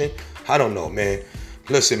population. I don't know, man.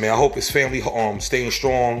 Listen, man, I hope his family staying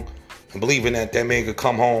strong and believing that man could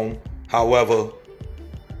come home. However,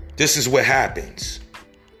 this is what happens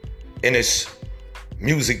in this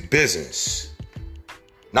music business.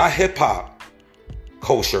 Not hip-hop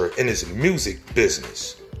culture, in this music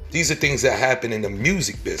business. These are things that happen in the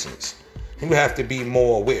music business. You have to be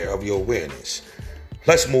more aware of your awareness.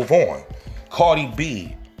 Let's move on. Cardi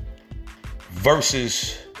B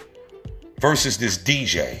versus this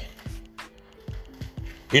DJ.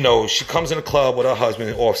 She comes in the club with her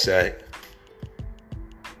husband, Offset,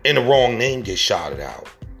 and the wrong name gets shouted out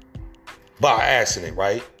by accident,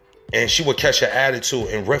 right? And she would catch her attitude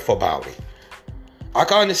and riff about it. I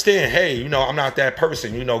can understand, hey, I'm not that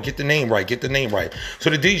person, get the name right. So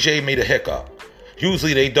the DJ made a hiccup.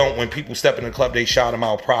 Usually they don't. When people step in the club, they shout them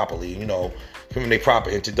out properly, give them their proper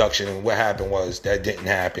introduction. And what happened was that didn't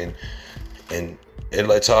happen. And it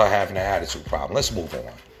led to her having an attitude problem. Let's move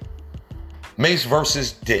on. Mace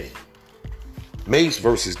versus Diddy. Mace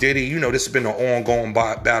versus Diddy. This has been an ongoing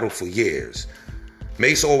battle for years.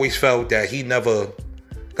 Mace always felt that he never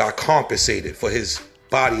got compensated for his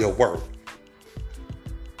body of work.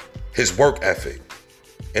 His work ethic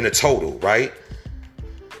in a total, right?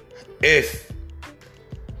 If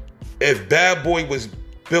Bad Boy was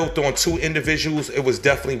built on two individuals, it was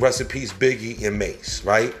definitely rest in peace Biggie and Mace,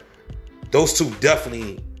 right? Those two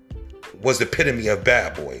definitely was the epitome of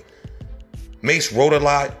Bad Boy. Mace wrote a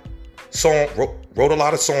lot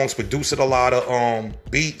of songs, produced a lot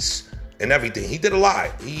of beats and everything. He did a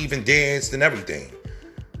lot. He even danced and everything.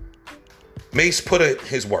 Mace put in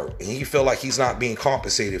his work, and he felt like he's not being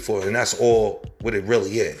compensated for it, and that's all what it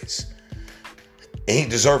really is. And he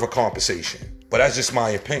deserves a compensation. But that's just my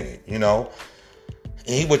opinion, And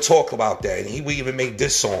he would talk about that, and he would even make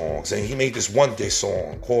diss songs, and he made this one diss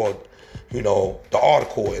song called, The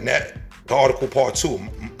Article, and that, The Article Part 2,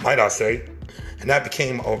 might I say, and that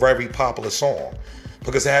became a very popular song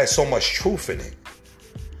because it had so much truth in it.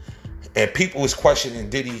 And people was questioning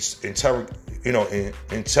Diddy's integrity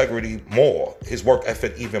more, his work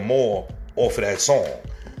ethic even more off of that song.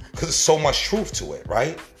 Because there's so much truth to it,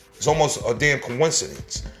 right? It's almost a damn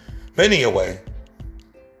coincidence. But anyway,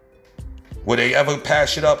 will they ever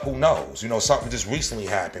patch it up? Who knows? Something just recently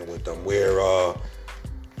happened with them where,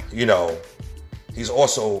 he's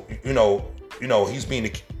also, he's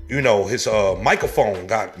being, his microphone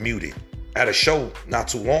got muted at a show not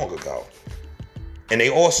too long ago. And they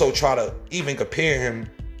also try to even compare him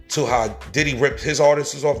to how Diddy ripped his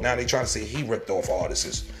artists off. Now they trying to say he ripped off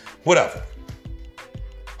artists. Whatever.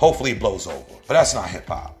 Hopefully it blows over. But that's not hip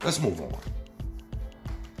hop. Let's move on.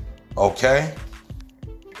 Okay.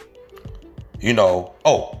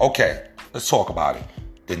 Okay. Let's talk about it.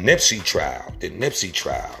 The Nipsey trial.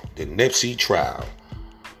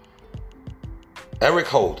 Eric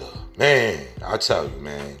Holder. Man, I tell you,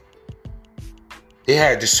 man. They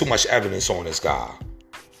had just too much evidence on this guy.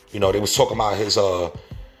 They was talking about his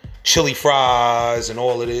chili fries and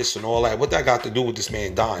all of this and all that. What that got to do with this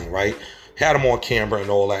man dying, right? Had him on camera and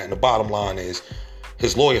all that. And the bottom line is,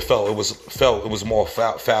 his lawyer felt it was more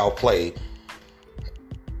foul play,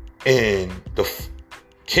 and the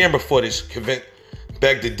camera footage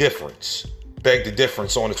begged the difference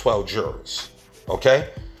on the 12 jurors. Okay,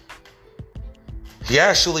 he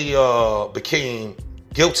actually became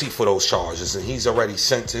guilty for those charges, and he's already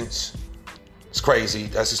sentenced. It's crazy.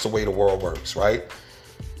 That's just the way the world works, right?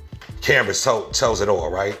 Cameras tells it all,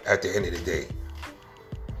 right? At the end of the day,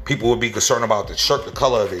 people would be concerned about the shirt, the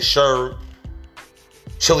color of his shirt,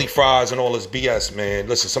 chili fries, and all this BS. Man,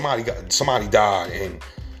 listen, somebody died, and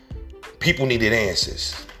people needed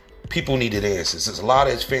answers. People needed answers. There's a lot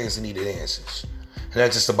of his fans that needed answers, and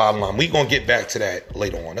that's just the bottom line. We're gonna get back to that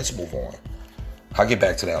later on. Let's move on. I'll get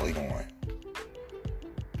back to that later on.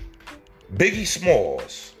 Biggie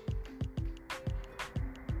Smalls,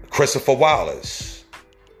 Christopher Wallace,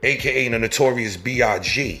 aka the Notorious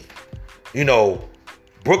B.I.G. You know,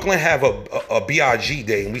 Brooklyn have a B.I.G.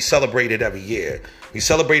 day, and we celebrate it every year. We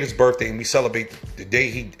celebrate his birthday, and we celebrate the day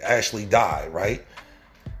he actually died, right?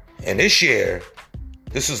 And this year,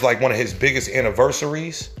 this is like one of his biggest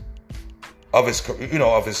anniversaries of his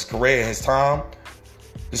career and his time.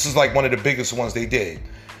 This is like one of the biggest ones they did.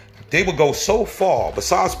 They would go so far,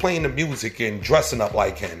 besides playing the music and dressing up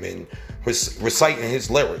like him and reciting his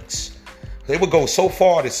lyrics, they would go so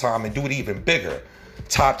far this time and do it even bigger.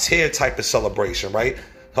 Top tier type of celebration, right?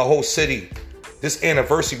 The whole city, this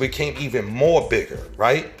anniversary became even more bigger,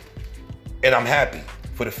 right? And I'm happy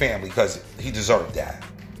for the family because he deserved that,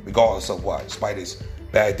 regardless of what. Despite his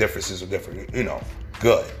bad differences or different,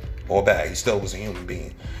 good or bad, he still was a human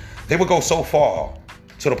being. They would go so far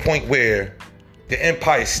to the point where the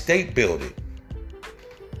Empire State Building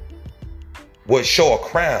would show a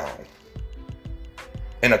crown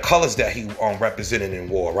and the colors that he represented in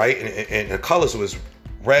war, right? And the colors was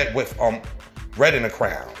red with red in the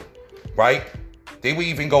crown, right? They would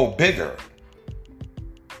even go bigger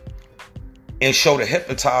and show the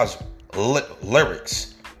hypnotized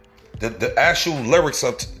lyrics, the actual lyrics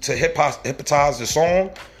to hypnotize the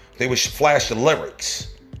song. They would flash the lyrics.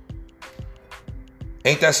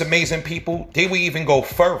 Ain't that amazing, people? They would even go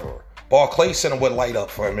further. Barclays Center would light up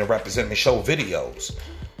for him and represent him and show videos.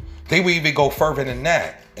 They would even go further than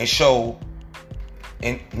that and show,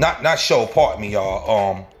 and not show, pardon me,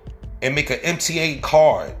 y'all, and make an MTA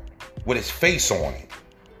card with his face on it.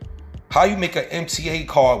 How you make an MTA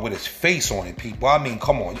card with his face on it, people? I mean,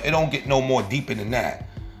 come on. It don't get no more deeper than that.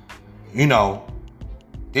 They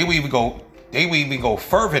would even go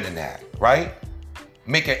further than that, right?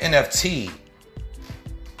 Make an NFT,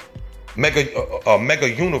 mega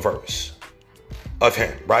universe of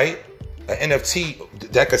him, right? An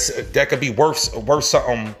NFT that could be worth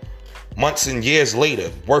something months and years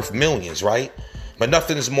later, worth millions, right? But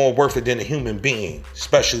nothing is more worth it than a human being,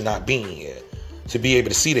 especially not being here, to be able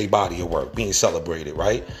to see their body of work being celebrated,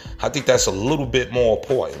 right? I think that's a little bit more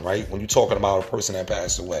important, right? When you're talking about a person that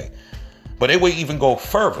passed away. But they would even go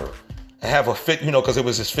further and have a because it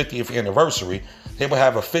was his 50th anniversary, they would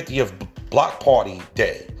have a 50th block party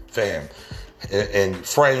day for him. And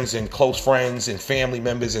friends and close friends and family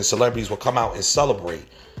members and celebrities would come out and celebrate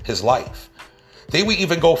his life. They would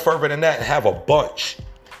even go further than that and have a bunch,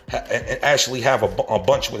 and actually have a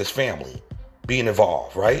bunch with his family being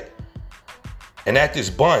involved, right? And at this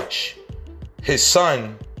bunch, his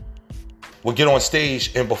son would get on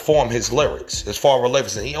stage and perform his lyrics, his father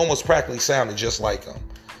lyrics, and he almost practically sounded just like him.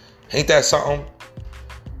 Ain't that something?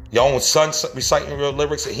 Your own son reciting real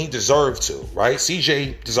lyrics, and he deserved to, right?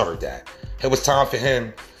 CJ deserved that. It was time for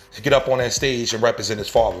him to get up on that stage and represent his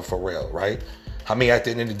father for real, right? I mean, at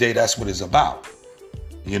the end of the day, that's what it's about,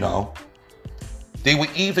 They would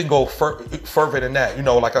even go further than that.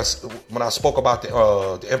 Like when I spoke about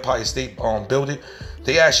the Empire State Building,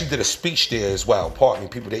 they actually did a speech there as well. Pardon me,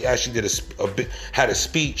 people. They actually did had a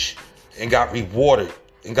speech and got rewarded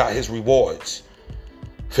and got his rewards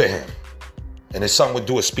for him. And his son would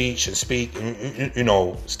do a speech and speak, and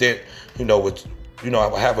I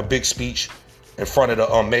would have a big speech in front of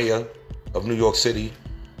the mayor of New York City,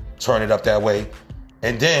 turn it up that way,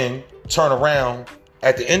 and then turn around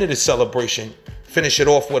at the end of the celebration, finish it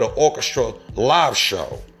off with an orchestra live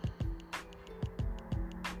show.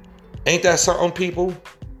 Ain't that something, people?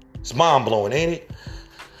 It's mind-blowing, ain't it?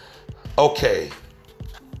 Okay.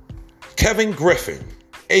 Kevin Griffin,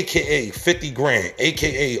 a.k.a. 50 Grand,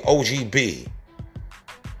 a.k.a. OGB.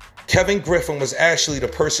 Kevin Griffin was actually the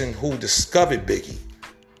person who discovered Biggie,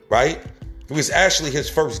 right? He was actually his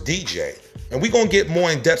first DJ. And we're going to get more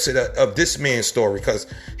in depth of this man's story because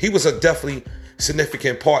he was a definitely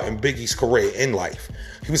significant part in Biggie's career in life.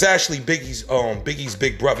 He was actually Biggie's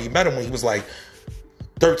big brother. He met him when he was like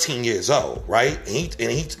 13 years old, right? And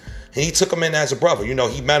he took him in as a brother. He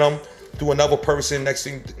met him through another person. Next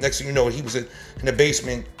thing you know, he was in the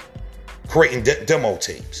basement creating demo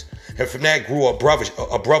tapes. And from that grew a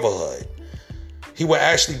brotherhood. He would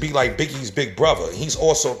actually be like Biggie's big brother. He's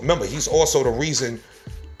also the reason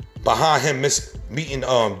behind him meeting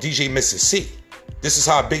DJ Mrs. C. This is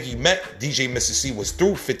how Biggie met DJ Mrs. C, was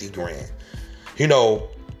through 50 grand. You know,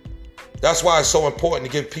 that's why it's so important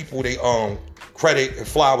to give people their credit and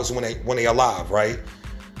flowers when they alive, right?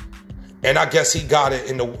 And I guess he got it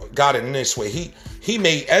in this way. He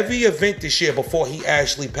made every event this year before he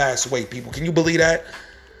actually passed away, people. Can you believe that?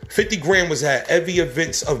 50 grand was at every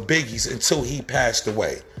events of Biggie's until he passed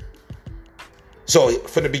away. So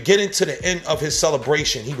from the beginning to the end of his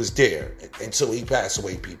celebration, he was there until he passed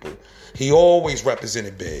away, people. He always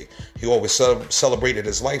represented big. He always celebrated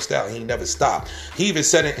his lifestyle. He never stopped. He even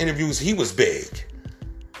said in interviews he was big.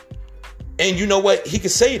 And you know what? He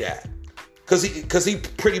could say that because he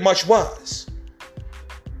pretty much was.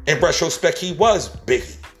 In retrospect, he was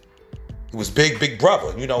Biggie. He was big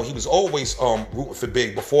brother. You know, he was always rooting for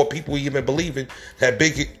Big before people even believing that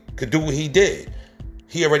Big could do what he did.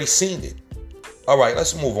 He already seen it. All right,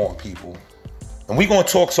 let's move on, people. And we're going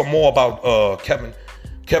to talk some more about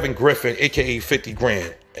Kevin Griffin, a.k.a. 50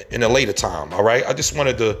 grand, in a later time, all right? I just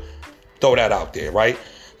wanted to throw that out there, right?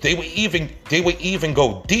 They would even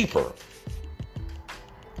go deeper.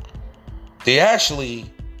 They actually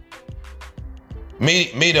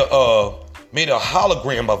made a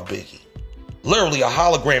hologram of Biggie. Literally a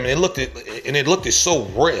hologram, and it looked so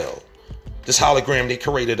real. This hologram they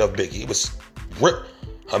created of Biggie. It was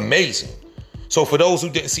amazing. So for those who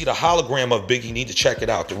didn't see the hologram of Biggie, you need to check it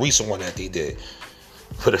out. The recent one that they did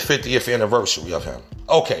for the 50th anniversary of him.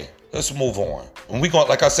 Okay, let's move on. And we're going,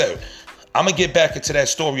 like I said, I'm going to get back into that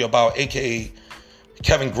story about a.k.a.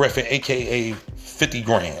 Kevin Griffin, a.k.a. 50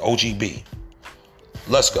 grand, OGB.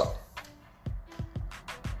 Let's go.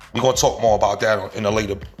 We're going to talk more about that on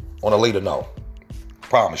a later note.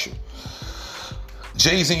 Promise you.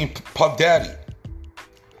 Jay-Z and Puff Daddy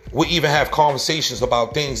would even have conversations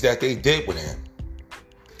about things that they did with him.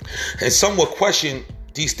 And some would question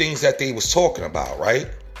these things that they was talking about, right?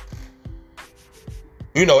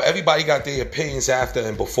 You know, everybody got their opinions after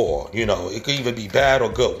and before. You know, it could even be bad or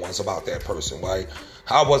good ones about that person, right?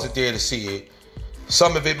 I wasn't there to see it.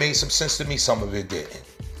 Some of it made some sense to me, some of it didn't.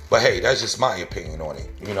 But hey, that's just my opinion on it.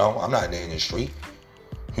 You know, I'm not in the industry.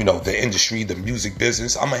 You know, the industry, the music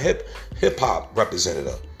business. I'm a hip-hop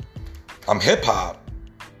representative. I'm hip-hop,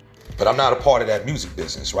 but I'm not a part of that music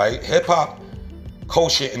business, right? Hip-hop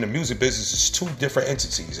culture and the music business is two different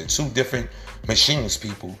entities and two different machines,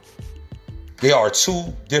 people. They are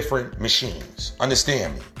two different machines.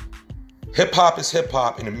 Understand me. Hip-hop is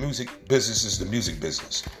hip-hop and the music business is the music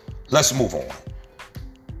business. Let's move on.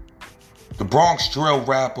 The Bronx drill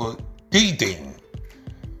rapper D-Dean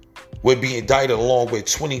would be indicted along with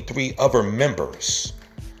 23 other members.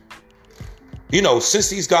 You know, since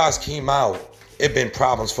these guys came out, it been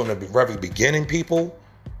problems from the very beginning, people.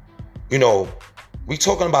 You know, we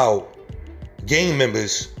talking about gang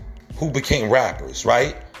members who became rappers,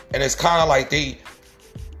 right? And it's kind of like they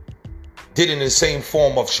did it in the same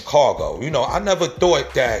form of Chicago. You know, I never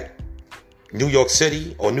thought that New York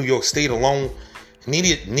City or New York State alone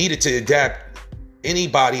needed to adapt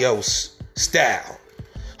anybody else's style.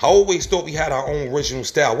 I always thought we had our own original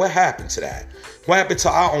style. What happened to that? What happened to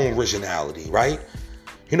our own originality, right?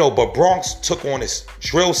 You know, but Bronx took on this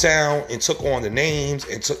drill sound and took on the names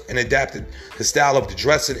and adapted the style of the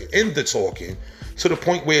dressing and the talking to the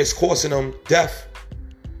point where it's causing them death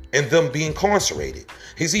and them being incarcerated.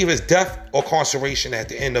 It's either death or incarceration at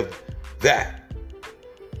the end of that.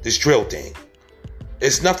 This drill thing.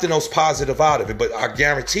 It's nothing else positive out of it, but I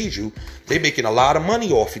guarantee you, they're making a lot of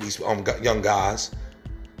money off of these young guys.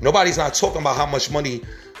 Nobody's not talking about how much money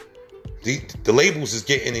the labels is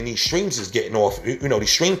getting and these streams is getting off. You know, these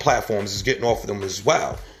stream platforms is getting off of them as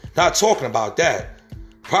well. Not talking about that.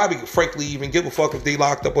 Probably, frankly, even give a fuck if they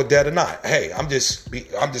locked up or dead or not. Hey, I'm just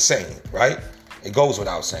saying, right? It goes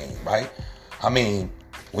without saying, right? I mean,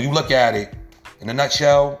 when you look at it in a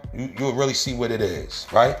nutshell, you'll really see what it is,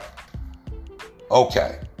 right?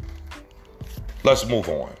 Okay, let's move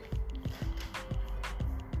on.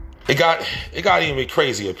 It got even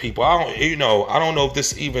crazier, people. I don't know if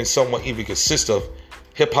this even somewhat even consists of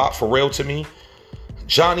hip hop for real to me.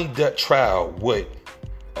 Johnny Depp trial with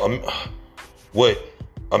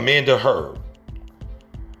Amanda Heard.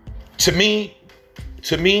 To me,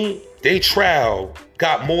 they trial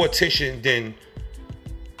got more attention than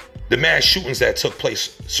the mass shootings that took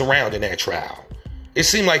place surrounding that trial. It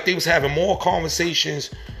seemed like they was having more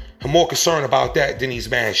conversations and more concern about that than these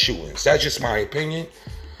mass shootings. That's just my opinion.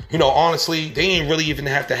 You know, honestly, they ain't really even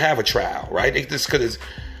have to have a trial, right? They just could have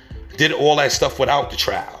did all that stuff without the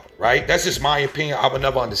trial, right? That's just my opinion. I would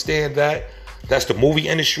never understand that. That's the movie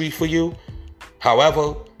industry for you.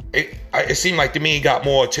 However, it seemed like to me it got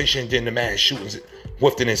more attention than the mass shootings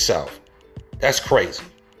within itself. That's crazy.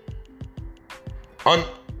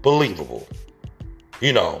 Unbelievable.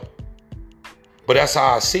 You know. But that's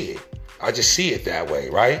how I see it. I just see it that way,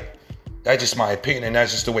 right? That's just my opinion, and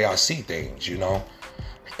that's just the way I see things, you know.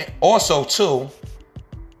 Also, too,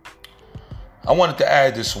 I wanted to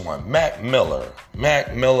add this one. Mac Miller.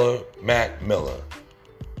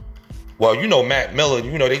 Well, you know Mac Miller,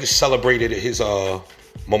 you know, they just celebrated his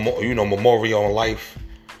memorial in life.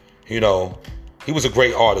 You know, he was a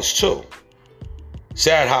great artist too.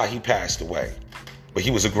 Sad how he passed away, but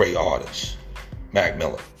he was a great artist. Mac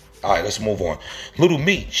Miller. All right, let's move on. Little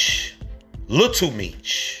Meech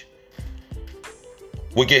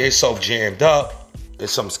would get himself jammed up.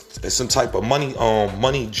 It's some type of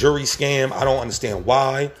money jury scam. I don't understand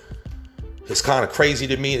why. It's kind of crazy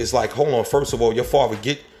to me. It's like, hold on, first of all, your father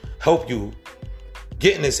help you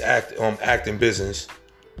get in this acting business,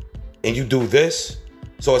 and you do this.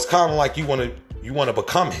 So it's kind of like you want to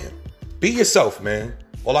become him. Be yourself, man.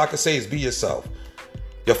 All I can say is be yourself.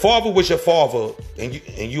 Your father was your father, and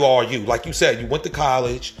you are you. Like you said, you went to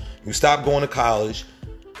college. You stopped going to college.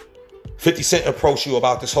 50 Cent approached you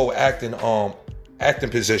about this whole acting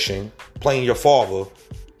position, playing your father.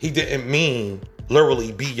 He didn't mean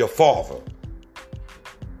literally be your father.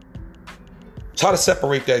 Try to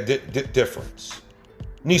separate that difference.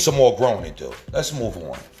 Need some more growing to do. Let's move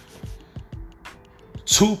on.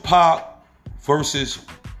 Tupac versus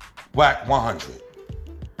Whack 100.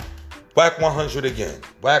 Whack 100 again.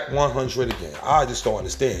 Whack 100 again. I just don't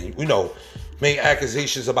understand. You know, made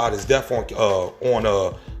accusations about his death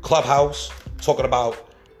on Clubhouse, talking about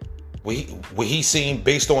what he seen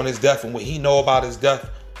based on his death and what he know about his death.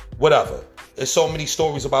 Whatever. There's so many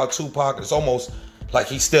stories about Tupac. It's almost like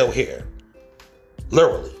he's still here.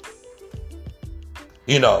 Literally.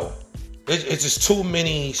 You know, it's just too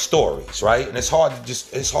many stories, right? And it's hard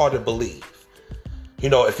to believe. You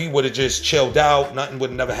know, if he would have just chilled out, nothing would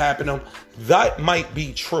have never happened to him. That might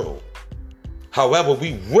be true. However,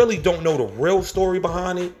 we really don't know the real story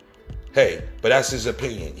behind it. Hey, but that's his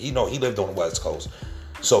opinion. He lived on the West Coast.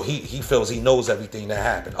 So he feels he knows everything that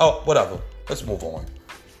happened. Oh, whatever. Let's move on.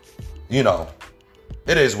 You know,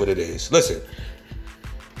 it is what it is. Listen,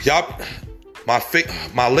 y'all,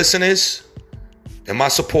 my listeners and my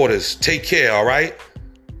supporters, take care, all right?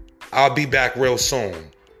 I'll be back real soon.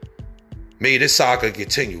 May this saga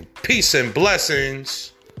continue. Peace and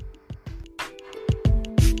blessings.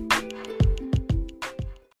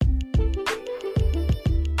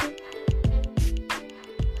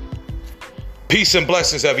 Peace and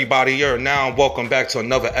blessings, everybody. You're now welcome back to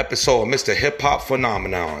another episode of Mr. Hip Hop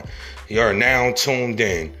Phenomenon. You're now tuned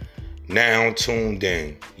in.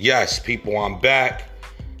 Yes, people, I'm back.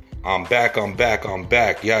 I'm back.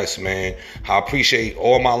 Yes, man. I appreciate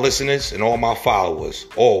all my listeners and all my followers.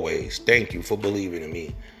 Always. Thank you for believing in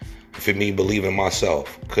me. For me believing in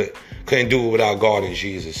myself. Couldn't do it without God and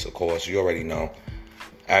Jesus, of course. You already know.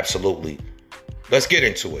 Absolutely. Let's get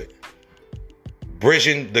into it.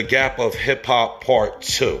 Bridging the Gap of Hip Hop Part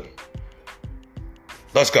 2.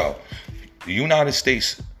 Let's go. The United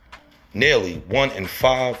States, nearly 1 in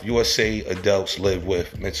 5 USA adults live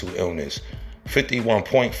with mental illness.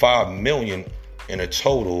 51.5 million in a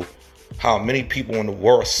total. How many people in the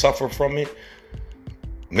world suffer from it?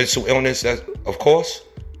 Mental illness, that, of course,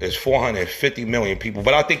 is 450 million people.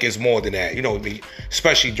 But I think it's more than that. You know,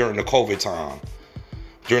 especially during the COVID time.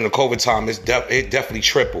 During the COVID time, it definitely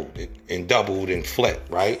tripled and doubled and flipped,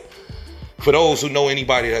 right? For those who know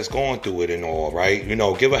anybody that's going through it and all, right? You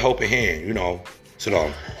know, give a helping hand, you know, to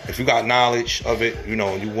them. If you got knowledge of it, you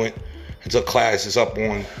know, you went into classes up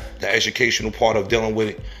on the educational part of dealing with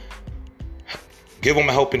it, give them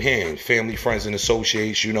a helping hand. Family, friends, and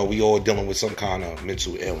associates, you know, we all dealing with some kind of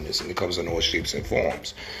mental illness, and it comes in all shapes and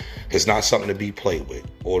forms. It's not something to be played with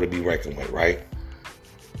or to be reckoned with, right?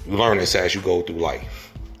 You learn this as you go through life.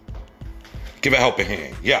 Give a helping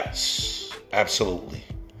hand. Yes, absolutely.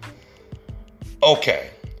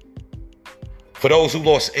 Okay. For those who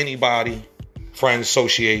lost anybody, friends,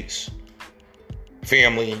 associates,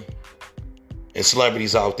 family, and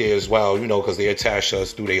celebrities out there as well, you know, because they attach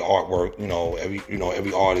us through their artwork.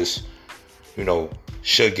 Every artist, you know,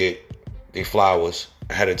 should get their flowers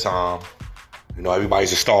ahead of time. You know,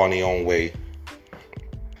 everybody's a star in their own way.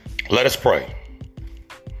 Let us pray.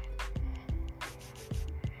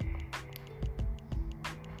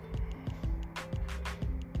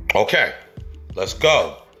 Okay, let's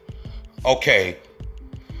go. Okay.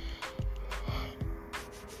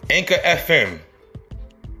 Anchor FM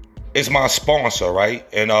is my sponsor, right?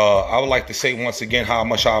 And I would like to say once again how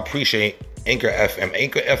much I appreciate Anchor FM.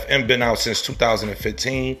 Anchor FM been out since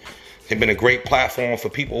 2015. They've been a great platform for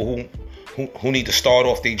people who who need to start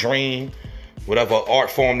off their dream, whatever art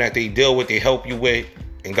form that they deal with, they help you with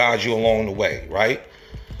and guide you along the way, right?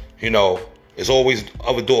 There's always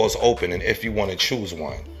other doors open, and if you want to choose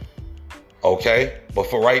one. Okay? But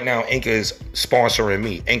for right now, Anchor is sponsoring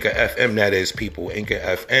me. Anchor FM, that is, people. Anchor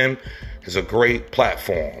FM is a great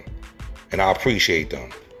platform, and I appreciate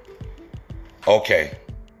them. Okay.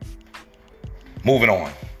 Moving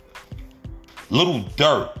on. Little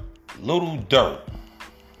Dirt.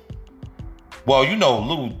 Well,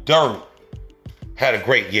 Little Dirt had a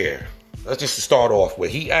great year. Let's just start off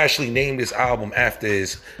with. He actually named his album after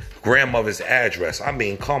his grandmother's address. I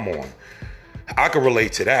mean, come on. I can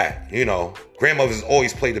relate to that. Grandmothers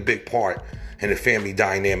always played a big part in the family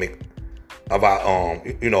dynamic of our,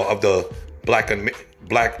 of the black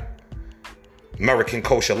American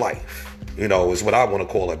kosher life. Is what I want to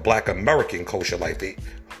call it. Black American kosher life. They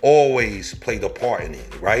always played a part in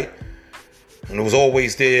it, right? And it was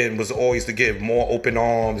always there, and was always to give more open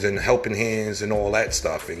arms and helping hands and all that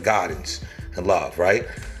stuff, and guidance and love, right?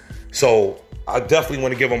 So I definitely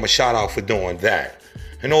want to give him a shout out for doing that.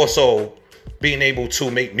 And also being able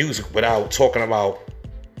to make music without talking about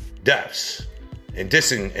deaths and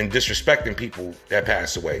dissing and disrespecting people that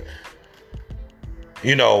passed away.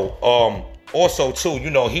 Also too,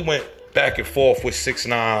 he went back and forth with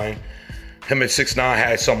 6ix9ine. Him and 6ix9ine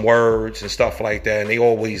had some words and stuff like that, and they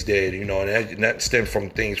always did, and that stemmed from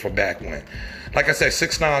things from back when. Like I said,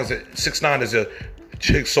 6ix9ine is a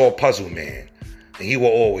jigsaw puzzle man, and he will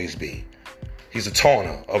always be. He's a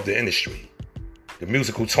taunter of the industry, the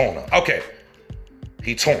musical taunter. Okay,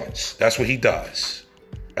 he taunts. That's what he does.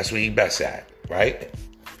 That's what he best at, right?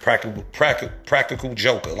 Practical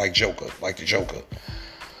joker, like the Joker.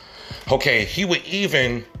 Okay, he would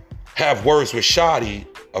even have words with Shotty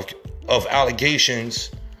of allegations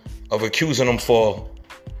of accusing him for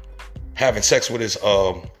having sex with his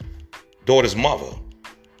daughter's mother.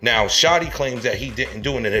 Now, Shotty claims that he didn't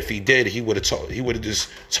do it, and if he did, he would have just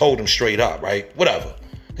told him straight up, right? Whatever.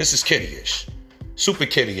 This is kiddie-ish. Super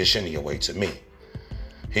kiddie-ish anyway to me.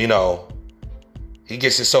 He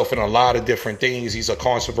gets himself in a lot of different things. He's a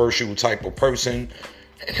controversial type of person,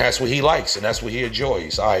 and that's what he likes, and that's what he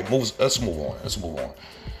enjoys. All right, let's move on.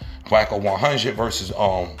 Wacko 100 versus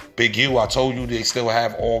Big U. I told you they still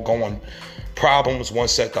have ongoing problems. One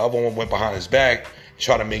said the other one went behind his back,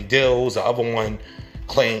 tried to make deals. The other one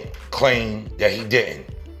claimed that he didn't.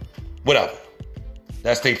 Whatever.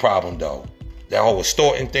 That's their problem, though. That whole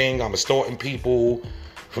extorting thing. I'm extorting people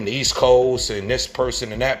from the East Coast and this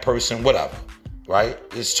person and that person. Whatever. Right?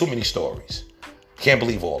 There's too many stories. Can't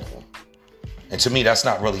believe all of them. And to me, that's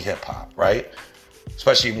not really hip hop, right?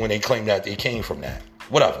 Especially when they claim that they came from that.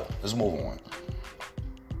 Whatever. Let's move on.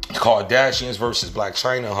 Kardashians versus Black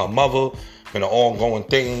China, her mother, been an ongoing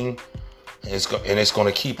thing. And it's going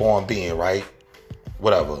to keep on being, right?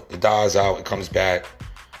 Whatever. It dies out. It comes back.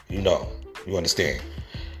 You understand.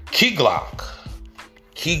 Key Glock,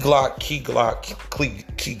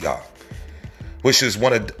 which is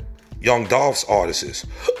one of Young Dolph's artists.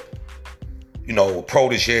 A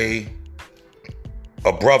protege,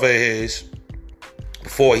 a brother of his,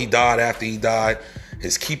 before he died, after he died,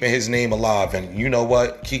 is keeping his name alive. And you know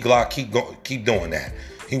what? Key Glock, keep doing that.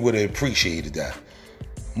 He would have appreciated that.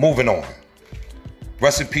 Moving on.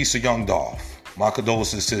 Rest in peace to Young Dolph. My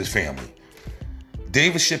condolences to his family.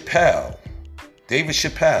 David Chappelle.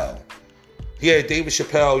 Yeah, David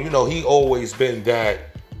Chappelle, he always been that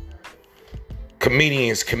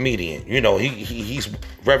comedian's comedian. He's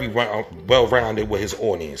very well-rounded with his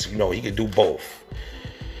audience. He could do both.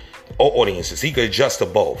 Audiences. He could adjust to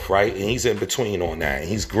both, right? And he's in between on that. And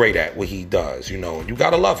he's great at what he does. You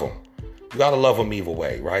gotta love him. You gotta love him either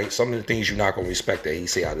way, right? Some of the things you're not gonna respect that he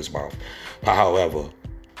say out his mouth. However,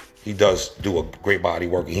 he does do a great body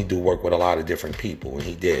work, and he do work with a lot of different people, and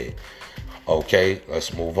he did. Okay,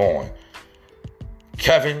 let's move on.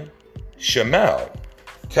 Kevin Shamel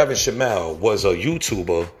was a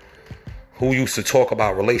YouTuber who used to talk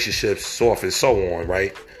about relationships, so forth and so on,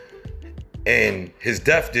 right? And his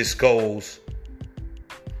death just goes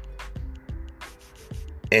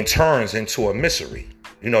and turns into a mystery.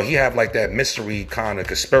 He have like that mystery kind of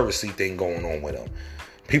conspiracy thing going on with him.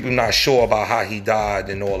 People not sure about how he died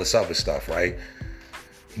and all this other stuff, right?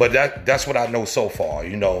 But that's what I know so far,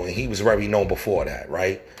 and he was very known before that,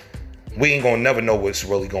 right? We ain't gonna never know what's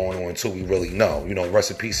really going on until we really know.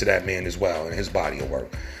 Rest in peace to that man as well and his body of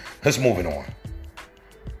work. Let's move it on.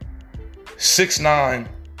 6ix9ine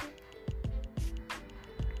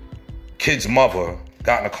kid's mother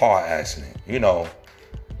got in a car accident.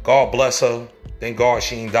 God bless her. Thank God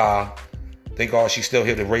she ain't die. Thank God she's still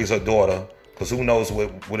here to raise her daughter. Because who knows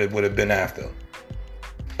what it would have been after.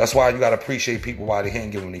 That's why you got to appreciate people while they're here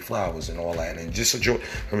and give them their flowers and all that. And just enjoy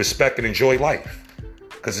and respect and enjoy life.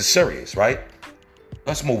 Because it's serious, right?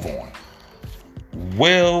 Let's move on.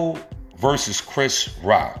 Will versus Chris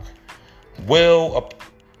Rock. Will,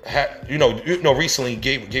 recently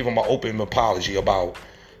gave him an open apology about,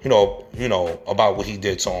 about what he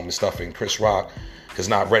did to him and stuff. And Chris Rock is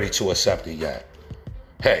not ready to accept it yet.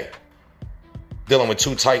 Hey, dealing with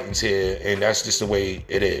two titans here, and that's just the way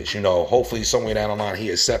it is. Hopefully somewhere down the line he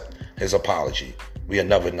accept his apology. We'll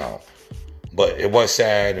never know. But it was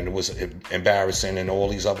sad and it was embarrassing and all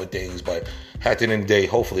these other things. But at the end of the day,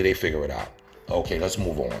 hopefully they figure it out. Okay, let's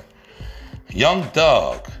move on. Young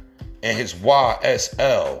Thug and his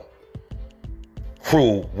YSL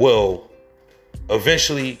crew will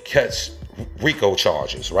eventually catch RICO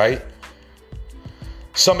charges, right?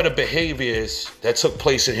 Some of the behaviors that took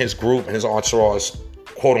place in his group and his entourage,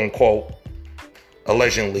 quote unquote,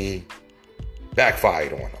 allegedly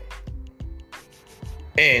backfired on him.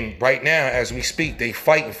 And right now, as we speak, they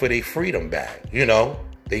fighting for their freedom back.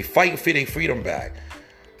 They fighting for their freedom back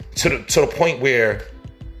to the point where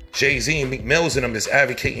Jay-Z and Meek Mills and them is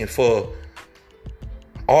advocating for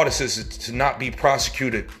artists to not be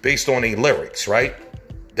prosecuted based on their lyrics, right?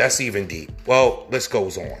 That's even deep. Well, this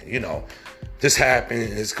goes on, This happened,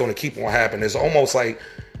 it's going to keep on happening. It's almost like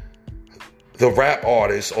the rap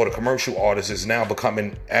artist or the commercial artist is now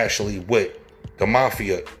becoming actually what the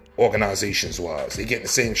mafia organizations was. They're getting the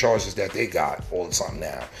same charges that they got all the time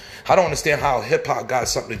now. I don't understand how hip-hop got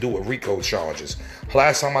something to do with RICO charges.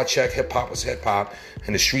 Last time I checked, hip-hop was hip-hop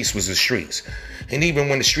and the streets was the streets. And even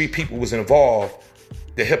when the street people was involved,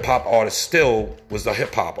 the hip-hop artist still was the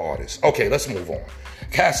hip-hop artist. Okay, let's move on.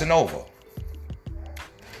 Casanova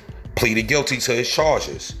pleaded guilty to his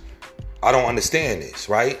charges. I don't understand this,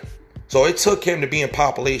 right? So it took him to be in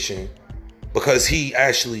population because he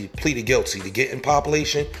actually pleaded guilty to get in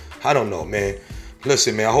population. I don't know, man.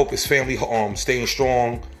 Listen, man, I hope his family staying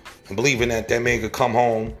strong and believing that man could come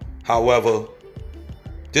home. However,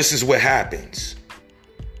 this is what happens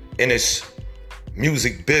in this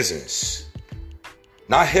music business.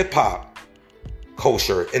 Not hip-hop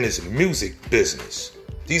culture, in this music business.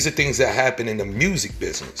 These are things that happen in the music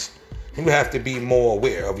business. You have to be more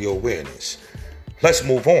aware of your awareness. Let's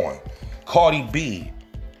move on. Cardi B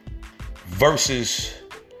versus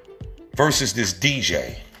this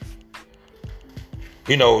DJ.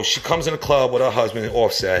 She comes in a club with her husband,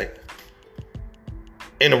 Offset,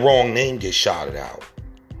 and the wrong name gets shouted out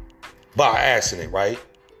by accident, right?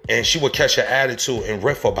 And she would catch her attitude and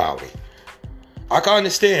riff about it. I can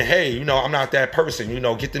understand, hey, I'm not that person,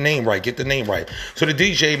 get the name right. So the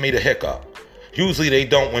DJ made a hiccup. Usually they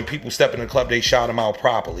don't. When people step in the club, they shout them out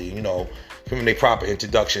properly, give them their proper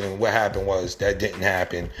introduction. And what happened was that didn't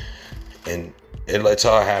happen. And it led to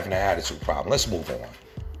her having an attitude problem. Let's move on.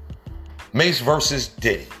 Mace versus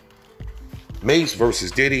Diddy. Mace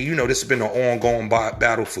versus Diddy. This has been an ongoing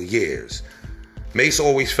battle for years. Mace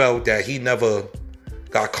always felt that he never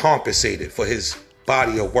got compensated for his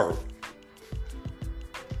body of work.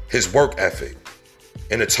 His work ethic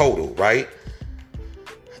in a total, right?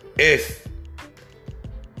 If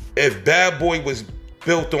Bad Boy was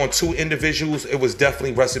built on two individuals, it was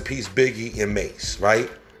definitely rest in peace Biggie and Mace,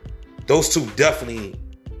 right? Those two definitely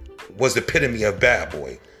was the epitome of Bad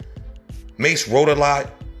Boy. Mace wrote a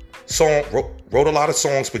lot of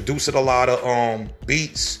songs, produced a lot of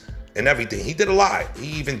beats and everything. He did a lot. He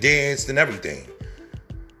even danced and everything.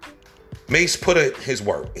 Mace put in his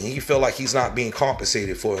work, and he feel like he's not being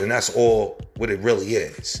compensated for it, and that's all what it really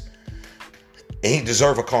is. And he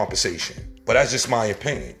deserve a compensation, but that's just my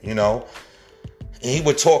opinion, And he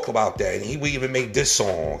would talk about that, and he would even make diss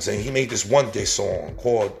songs, and he made this one diss song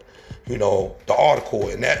called, The Article,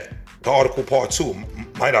 and that, The Article Part 2,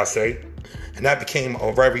 might I say, and that became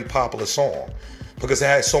a very popular song because it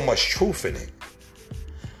had so much truth in it.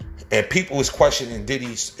 And people was questioning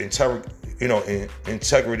Diddy's integrity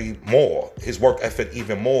more, his work ethic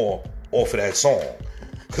even more off of that song.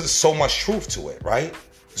 Because there's so much truth to it, right?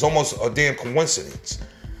 It's almost a damn coincidence.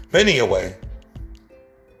 But anyway,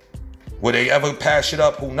 will they ever patch it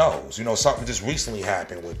up? Who knows? Something just recently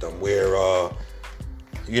happened with them where,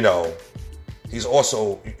 he's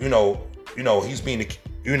also, he's being,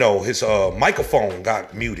 his microphone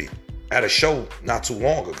got muted at a show not too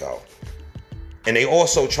long ago. And they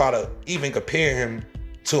also try to even compare him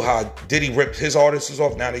to how Diddy ripped his artists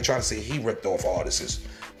off. Now they trying to say he ripped off artists.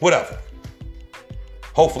 Whatever.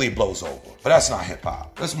 Hopefully it blows over. But that's not hip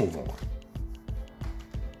hop. Let's move on.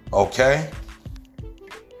 Okay?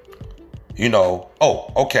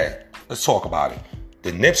 Okay. Let's talk about it.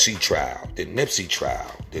 The Nipsey trial.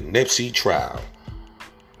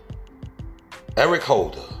 Eric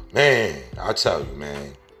Holder Man, I tell you,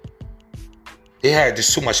 man. They had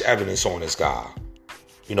just too much evidence on this guy.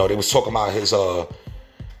 You know, they was talking about his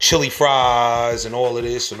chili fries and all of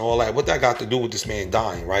this and all that. What that got to do with this man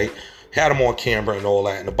dying, right? Had him on camera and all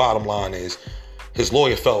that. And the bottom line is, his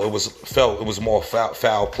lawyer felt it was more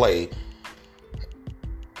foul play,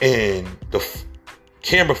 and the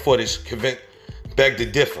camera footage begged the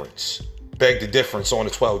difference on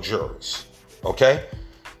the 12 jurors. Okay,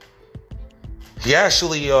 he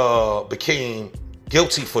actually became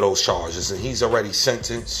guilty for those charges, and he's already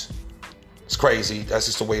sentenced. It's crazy. That's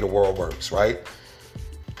just the way the world works, right?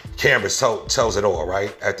 Cameras tells it all,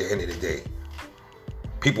 right? At the end of the day,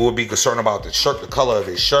 people would be concerned about the shirt, the color of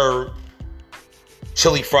his shirt,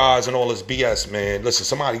 chili fries, and all this BS. Man, listen,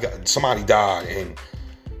 somebody died, and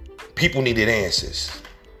people needed answers.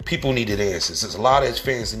 There's a lot of his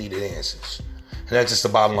fans that needed answers, and that's just the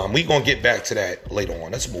bottom line. We gonna get back to that later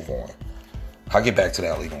on. Let's move on. I'll get back to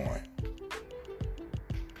that later on.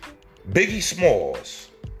 Biggie Smalls,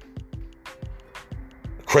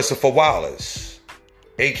 Christopher Wallace,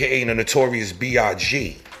 aka the notorious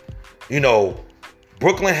B.I.G. You know,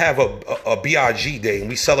 Brooklyn have a B.I.G. day, and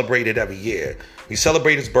we celebrate it every year. We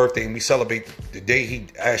celebrate his birthday, and we celebrate the day he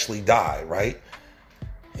actually died, right?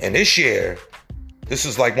 And this year, this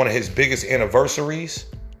is like one of his biggest anniversaries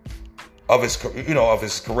of his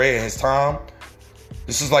career and his time.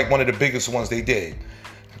 This is like one of the biggest ones they did.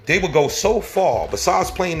 They would go so far, besides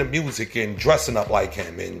playing the music and dressing up like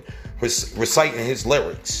him and reciting his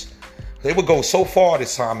lyrics, they would go so far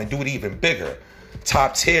this time and do it even bigger.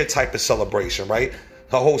 Top tier type of celebration, right?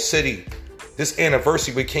 The whole city, this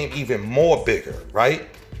anniversary became even more bigger, right?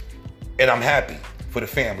 And I'm happy for the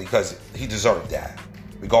family because he deserved that,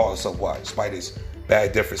 regardless of what. Despite his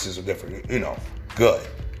bad differences or different, good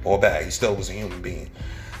or bad, he still was a human being.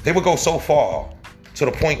 They would go so far to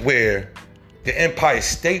the point where the Empire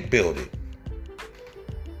State Building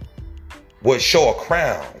would show a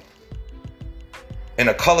crown and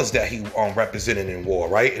the colors that he represented in war,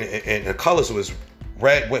 right? And the colors was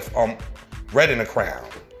red with red in the crown,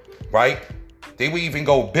 right? They would even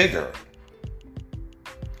go bigger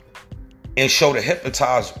and show the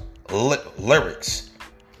hypnotized lyrics,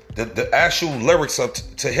 the actual lyrics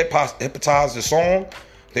to hypnotize the song.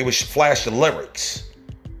 They would flash the lyrics.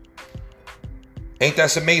 Ain't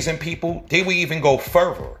that amazing, people? They would even go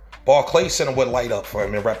further. Barclay Center would light up for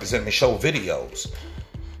him and represent him and show videos.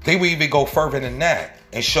 They would even go further than that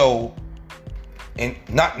and show, and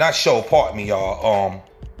not show, pardon me, y'all,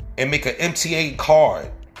 and make an MTA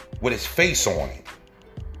card with his face on it.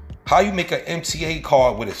 How you make an MTA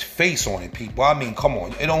card with his face on it, people? I mean, come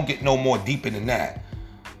on. It don't get no more deeper than that.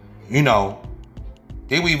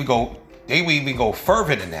 They would even go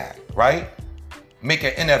further than that, right? Make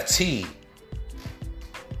an NFT,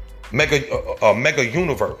 mega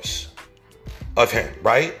universe of him,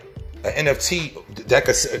 right? An NFT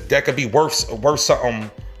that could be worth something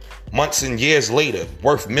months and years later,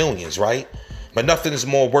 worth millions, right? But nothing is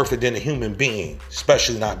more worth it than a human being,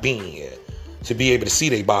 especially not being here, to be able to see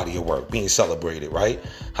their body of work being celebrated, right?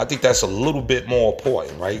 I think that's a little bit more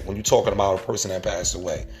important, right? When you're talking about a person that passed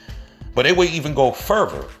away. But they would even go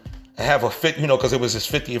further and have because it was his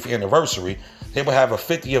 50th anniversary, they would have a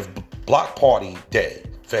 50th block party day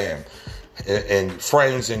for him. And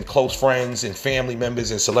friends and close friends and family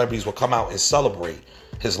members and celebrities will come out and celebrate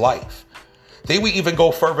his life. They would even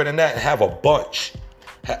go further than that and have a bunch,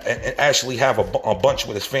 and actually have a bunch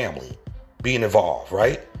with his family being involved,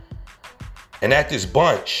 right? And at this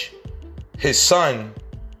bunch, his son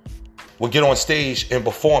would get on stage and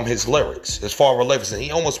perform his lyrics, his father lyrics, and he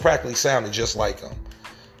almost practically sounded just like him.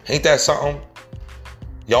 Ain't that something?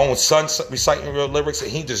 Your own son reciting real lyrics,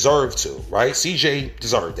 and he deserved to, right? CJ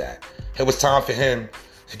deserved that. It was time for him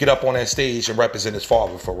to get up on that stage and represent his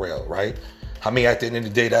father for real, right? I mean, at the end of the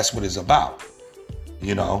day, that's what it's about,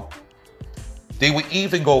 They would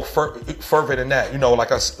even go further than that.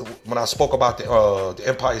 Like when I spoke about the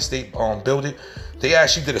Empire State Building, they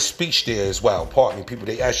actually did a speech there as well. Pardon me, people.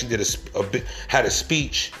 They actually did had a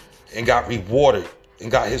speech and got rewarded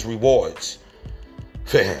and got his rewards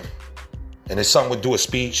for him. And his son would do a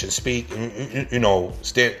speech and speak, and I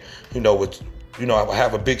would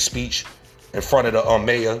have a big speech in front of the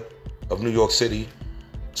mayor of New York City,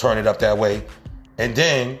 turn it up that way, and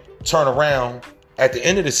then turn around at the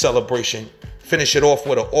end of the celebration, finish it off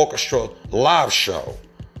with an orchestra live show.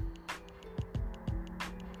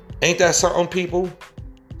 Ain't that something, people?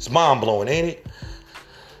 It's mind-blowing, ain't it?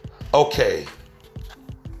 Okay.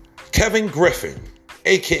 Kevin Griffin,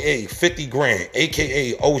 a.k.a. 50 Grand,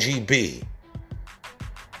 a.k.a. OGB.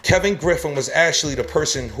 Kevin Griffin was actually the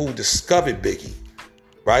person who discovered Biggie,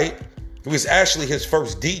 right? He was actually his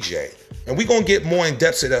first DJ. And we're going to get more in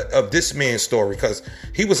depth of this man's story because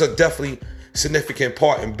he was a definitely significant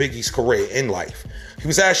part in Biggie's career in life. He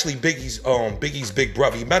was actually Biggie's big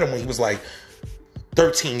brother. He met him when he was like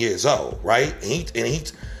 13 years old, right? And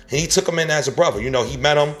he took him in as a brother. You know, he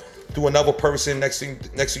met him through another person. Next thing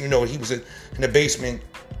you know, he was in the basement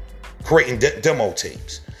creating demo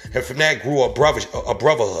tapes. And from that grew a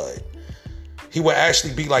brotherhood. He would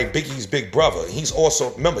actually be like Biggie's big brother. He's also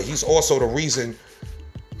the reason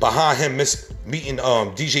behind him meeting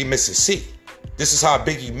DJ Mrs. C. This is how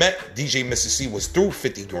Biggie met DJ Mrs. C was through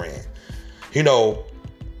 50 Grand. You know,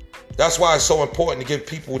 that's why it's so important to give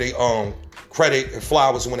people their credit and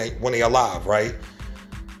flowers when they alive, right?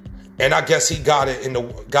 And I guess he got it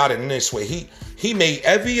in this way. He made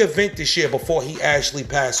every event this year before he actually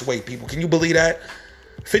passed away, people. Can you believe that?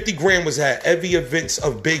 50 Grand was at every event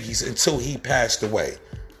of Biggie's until he passed away.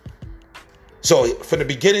 So from the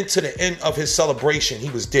beginning to the end of his celebration,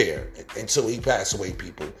 he was there until he passed away,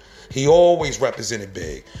 people. He always represented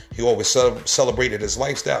big. He always celebrated his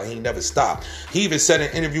lifestyle. He never stopped. He even said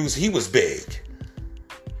in interviews he was big.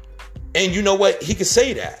 And you know what? He could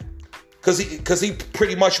say that because he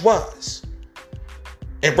pretty much was.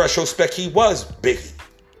 In retrospect, he was Biggie.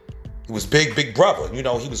 He was big brother. You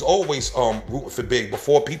know, he was always rooting for Big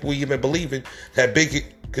before people even believing that Big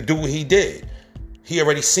could do what he did. He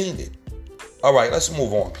already seen it. All right, let's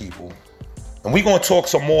move on, people. And we're going to talk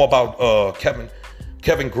some more about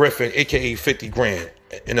Kevin Griffin, a.k.a. 50 Grand,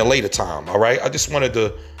 in a later time, all right? I just wanted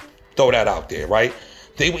to throw that out there, right?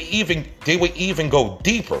 They would even go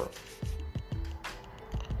deeper.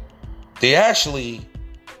 They actually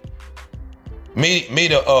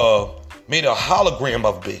made a hologram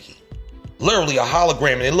of Biggie. Literally a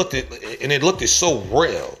hologram, and it looked so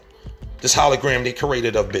real. This hologram they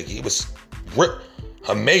created of Biggie. It was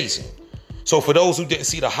amazing. So for those who didn't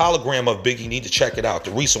see the hologram of Biggie, you need to check it out. The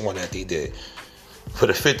recent one that they did for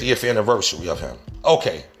the 50th anniversary of him.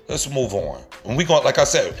 Okay, let's move on. And we going, like I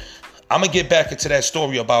said, I'm gonna get back into that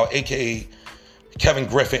story about AKA Kevin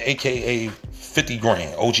Griffin, AKA 50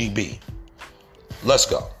 Grand, OGB. Let's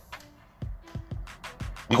go.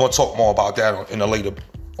 We're gonna talk more about that on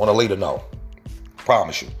a later note.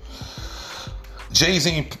 Promise you.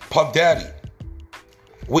 Jay-Z and Puff Daddy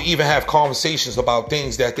would even have conversations about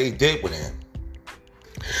things that they did with him.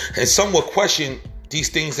 And some would question these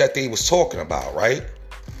things that they was talking about, right?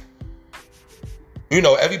 You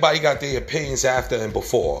know, everybody got their opinions after and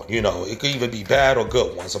before. You know, it could even be bad or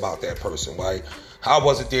good ones about that person, right? I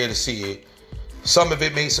wasn't there to see it. Some of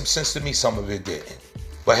it made some sense to me, some of it didn't.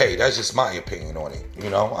 But hey, that's just my opinion on it.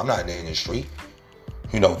 You know, I'm not in the industry.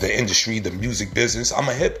 You know, the industry, the music business. I'm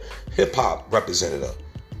a hip-hop representative.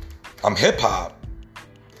 I'm hip-hop,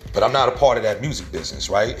 but I'm not a part of that music business,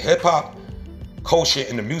 right? Hip-hop culture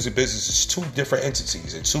and the music business is two different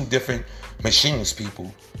entities and two different machines,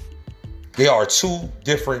 people. They are two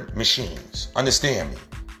different machines. Understand me.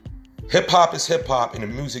 Hip-hop is hip-hop and the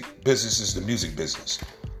music business is the music business.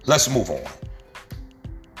 Let's move on.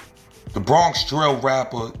 The Bronx drill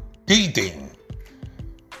rapper D-Ding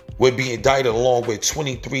would be indicted along with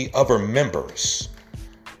 23 other members.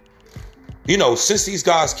 You know, since these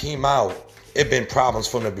guys came out, it been problems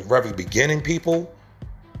from the very beginning, people.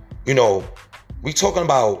 You know, we talking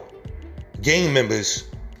about gang members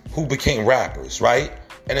who became rappers, right?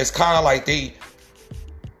 And it's kind of like they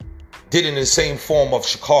did it in the same form of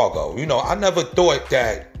Chicago. You know, I never thought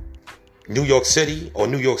that New York City or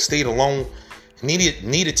New York State alone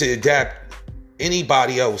needed to adapt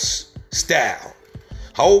anybody else's style.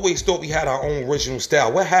 I always thought we had our own original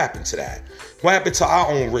style. What happened to that? What happened to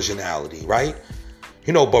our own originality, right?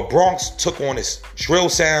 You know, but Bronx took on this drill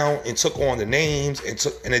sound and took on the names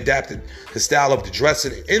and adapted the style of the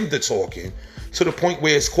dressing and the talking to the point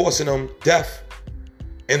where it's causing them death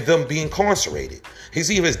and them being incarcerated. It's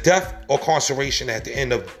either death or incarceration at the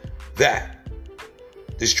end of that,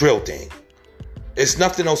 this drill thing. It's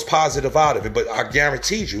nothing else positive out of it, but I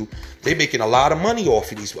guarantee you, they're making a lot of money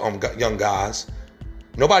off of these young guys.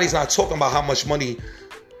 Nobody's not talking about how much money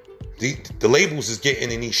the labels is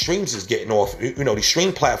getting and these streams is getting off. You know, these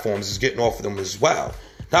stream platforms is getting off of them as well.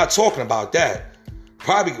 Not talking about that.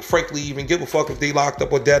 Probably, frankly, even give a fuck if they locked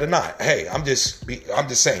up or dead or not. Hey, I'm just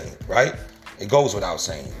saying, right? It goes without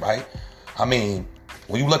saying, right? I mean,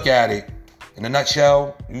 when you look at it in a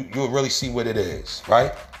nutshell, you'll really see what it is,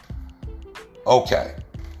 right? Okay,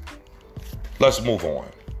 let's move on.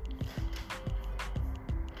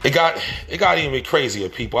 It got even crazier,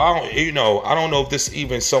 people. I don't know if this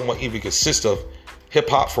even somewhat even consists of hip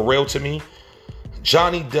hop for real to me.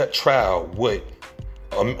 Johnny Depp trial with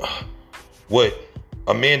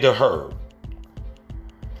Amanda Heard.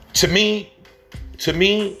 To me,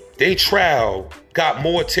 they trial got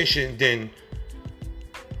more attention than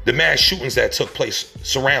the mass shootings that took place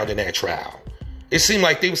surrounding that trial. It seemed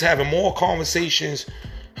like they was having more conversations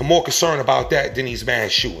and more concern about that than these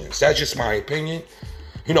mass shootings. That's just my opinion.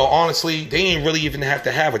 You know, honestly, they ain't really even have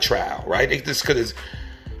to have a trial, right? They just could have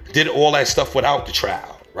did all that stuff without the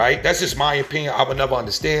trial, right? That's just my opinion. I would never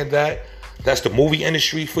understand that. That's the movie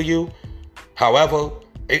industry for you. However,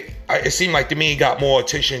 it seemed like to me it got more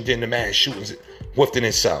attention than the mass shootings within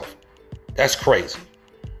itself. That's crazy.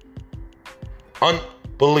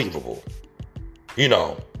 Unbelievable. You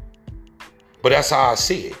know. But that's how I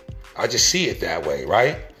see it. I just see it that way,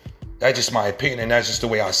 right? That's just my opinion, and that's just the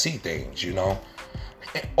way I see things, you know.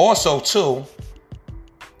 Also, too,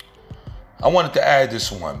 I wanted to add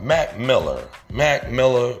this one. Mac Miller.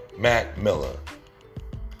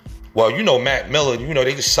 Well, you know Mac Miller, you know,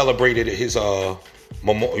 they just celebrated his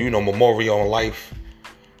memorial in life.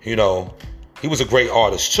 You know, he was a great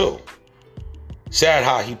artist too. Sad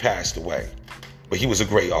how he passed away, but he was a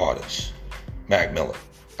great artist. Mac Miller.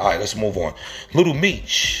 All right, let's move on. Little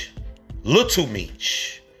Meech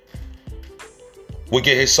would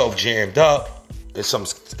get himself jammed up. It's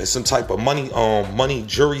some type of money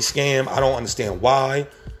jury scam. I don't understand why.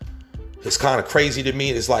 It's kind of crazy to me.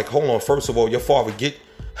 It's like, hold on, first of all, your father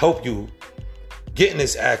help you get in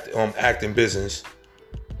this acting business,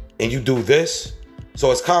 and you do this. So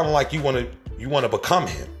it's kind of like you want to become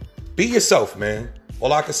him. Be yourself, man.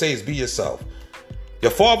 All I can say is be yourself.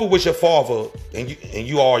 Your father was your father, and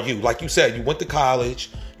you are you. Like you said, you went to college.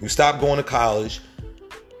 You stopped going to college.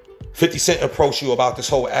 50 Cent approached you about this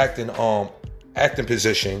whole acting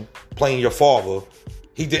position, playing your father.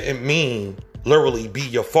 He didn't mean literally be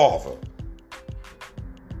your father.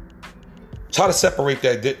 Try to separate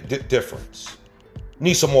that difference.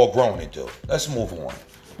 Need some more growing to do. Let's move on.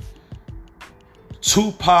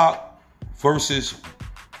 Tupac versus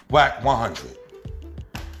Whack 100.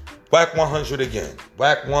 Whack 100 again.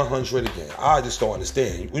 Whack 100 again. I just don't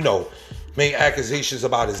understand. You know, made accusations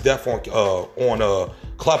about his death on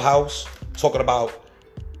Clubhouse, talking about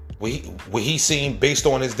what he seen based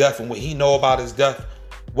on his death and what he know about his death.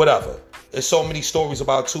 Whatever. There's so many stories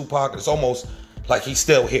about Tupac. It's almost like he's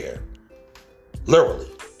still here. Literally.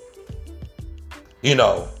 You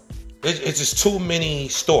know, it's just too many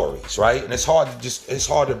stories, right? And it's hard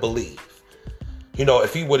to believe. You know,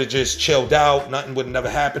 if he would have just chilled out, nothing would have never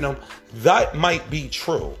happened to him. That might be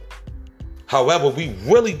true. However, we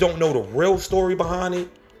really don't know the real story behind it.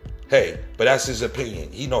 Hey, but that's his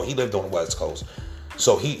opinion. He lived on the West Coast.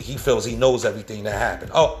 So he feels he knows everything that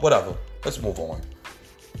happened. Oh, whatever. Let's move on.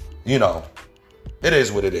 You know, it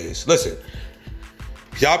is what it is. Listen,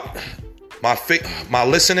 y'all, my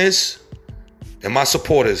listeners and my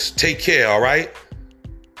supporters, take care, all right?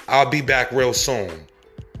 I'll be back real soon.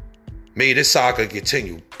 May this saga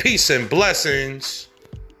continue. Peace and blessings.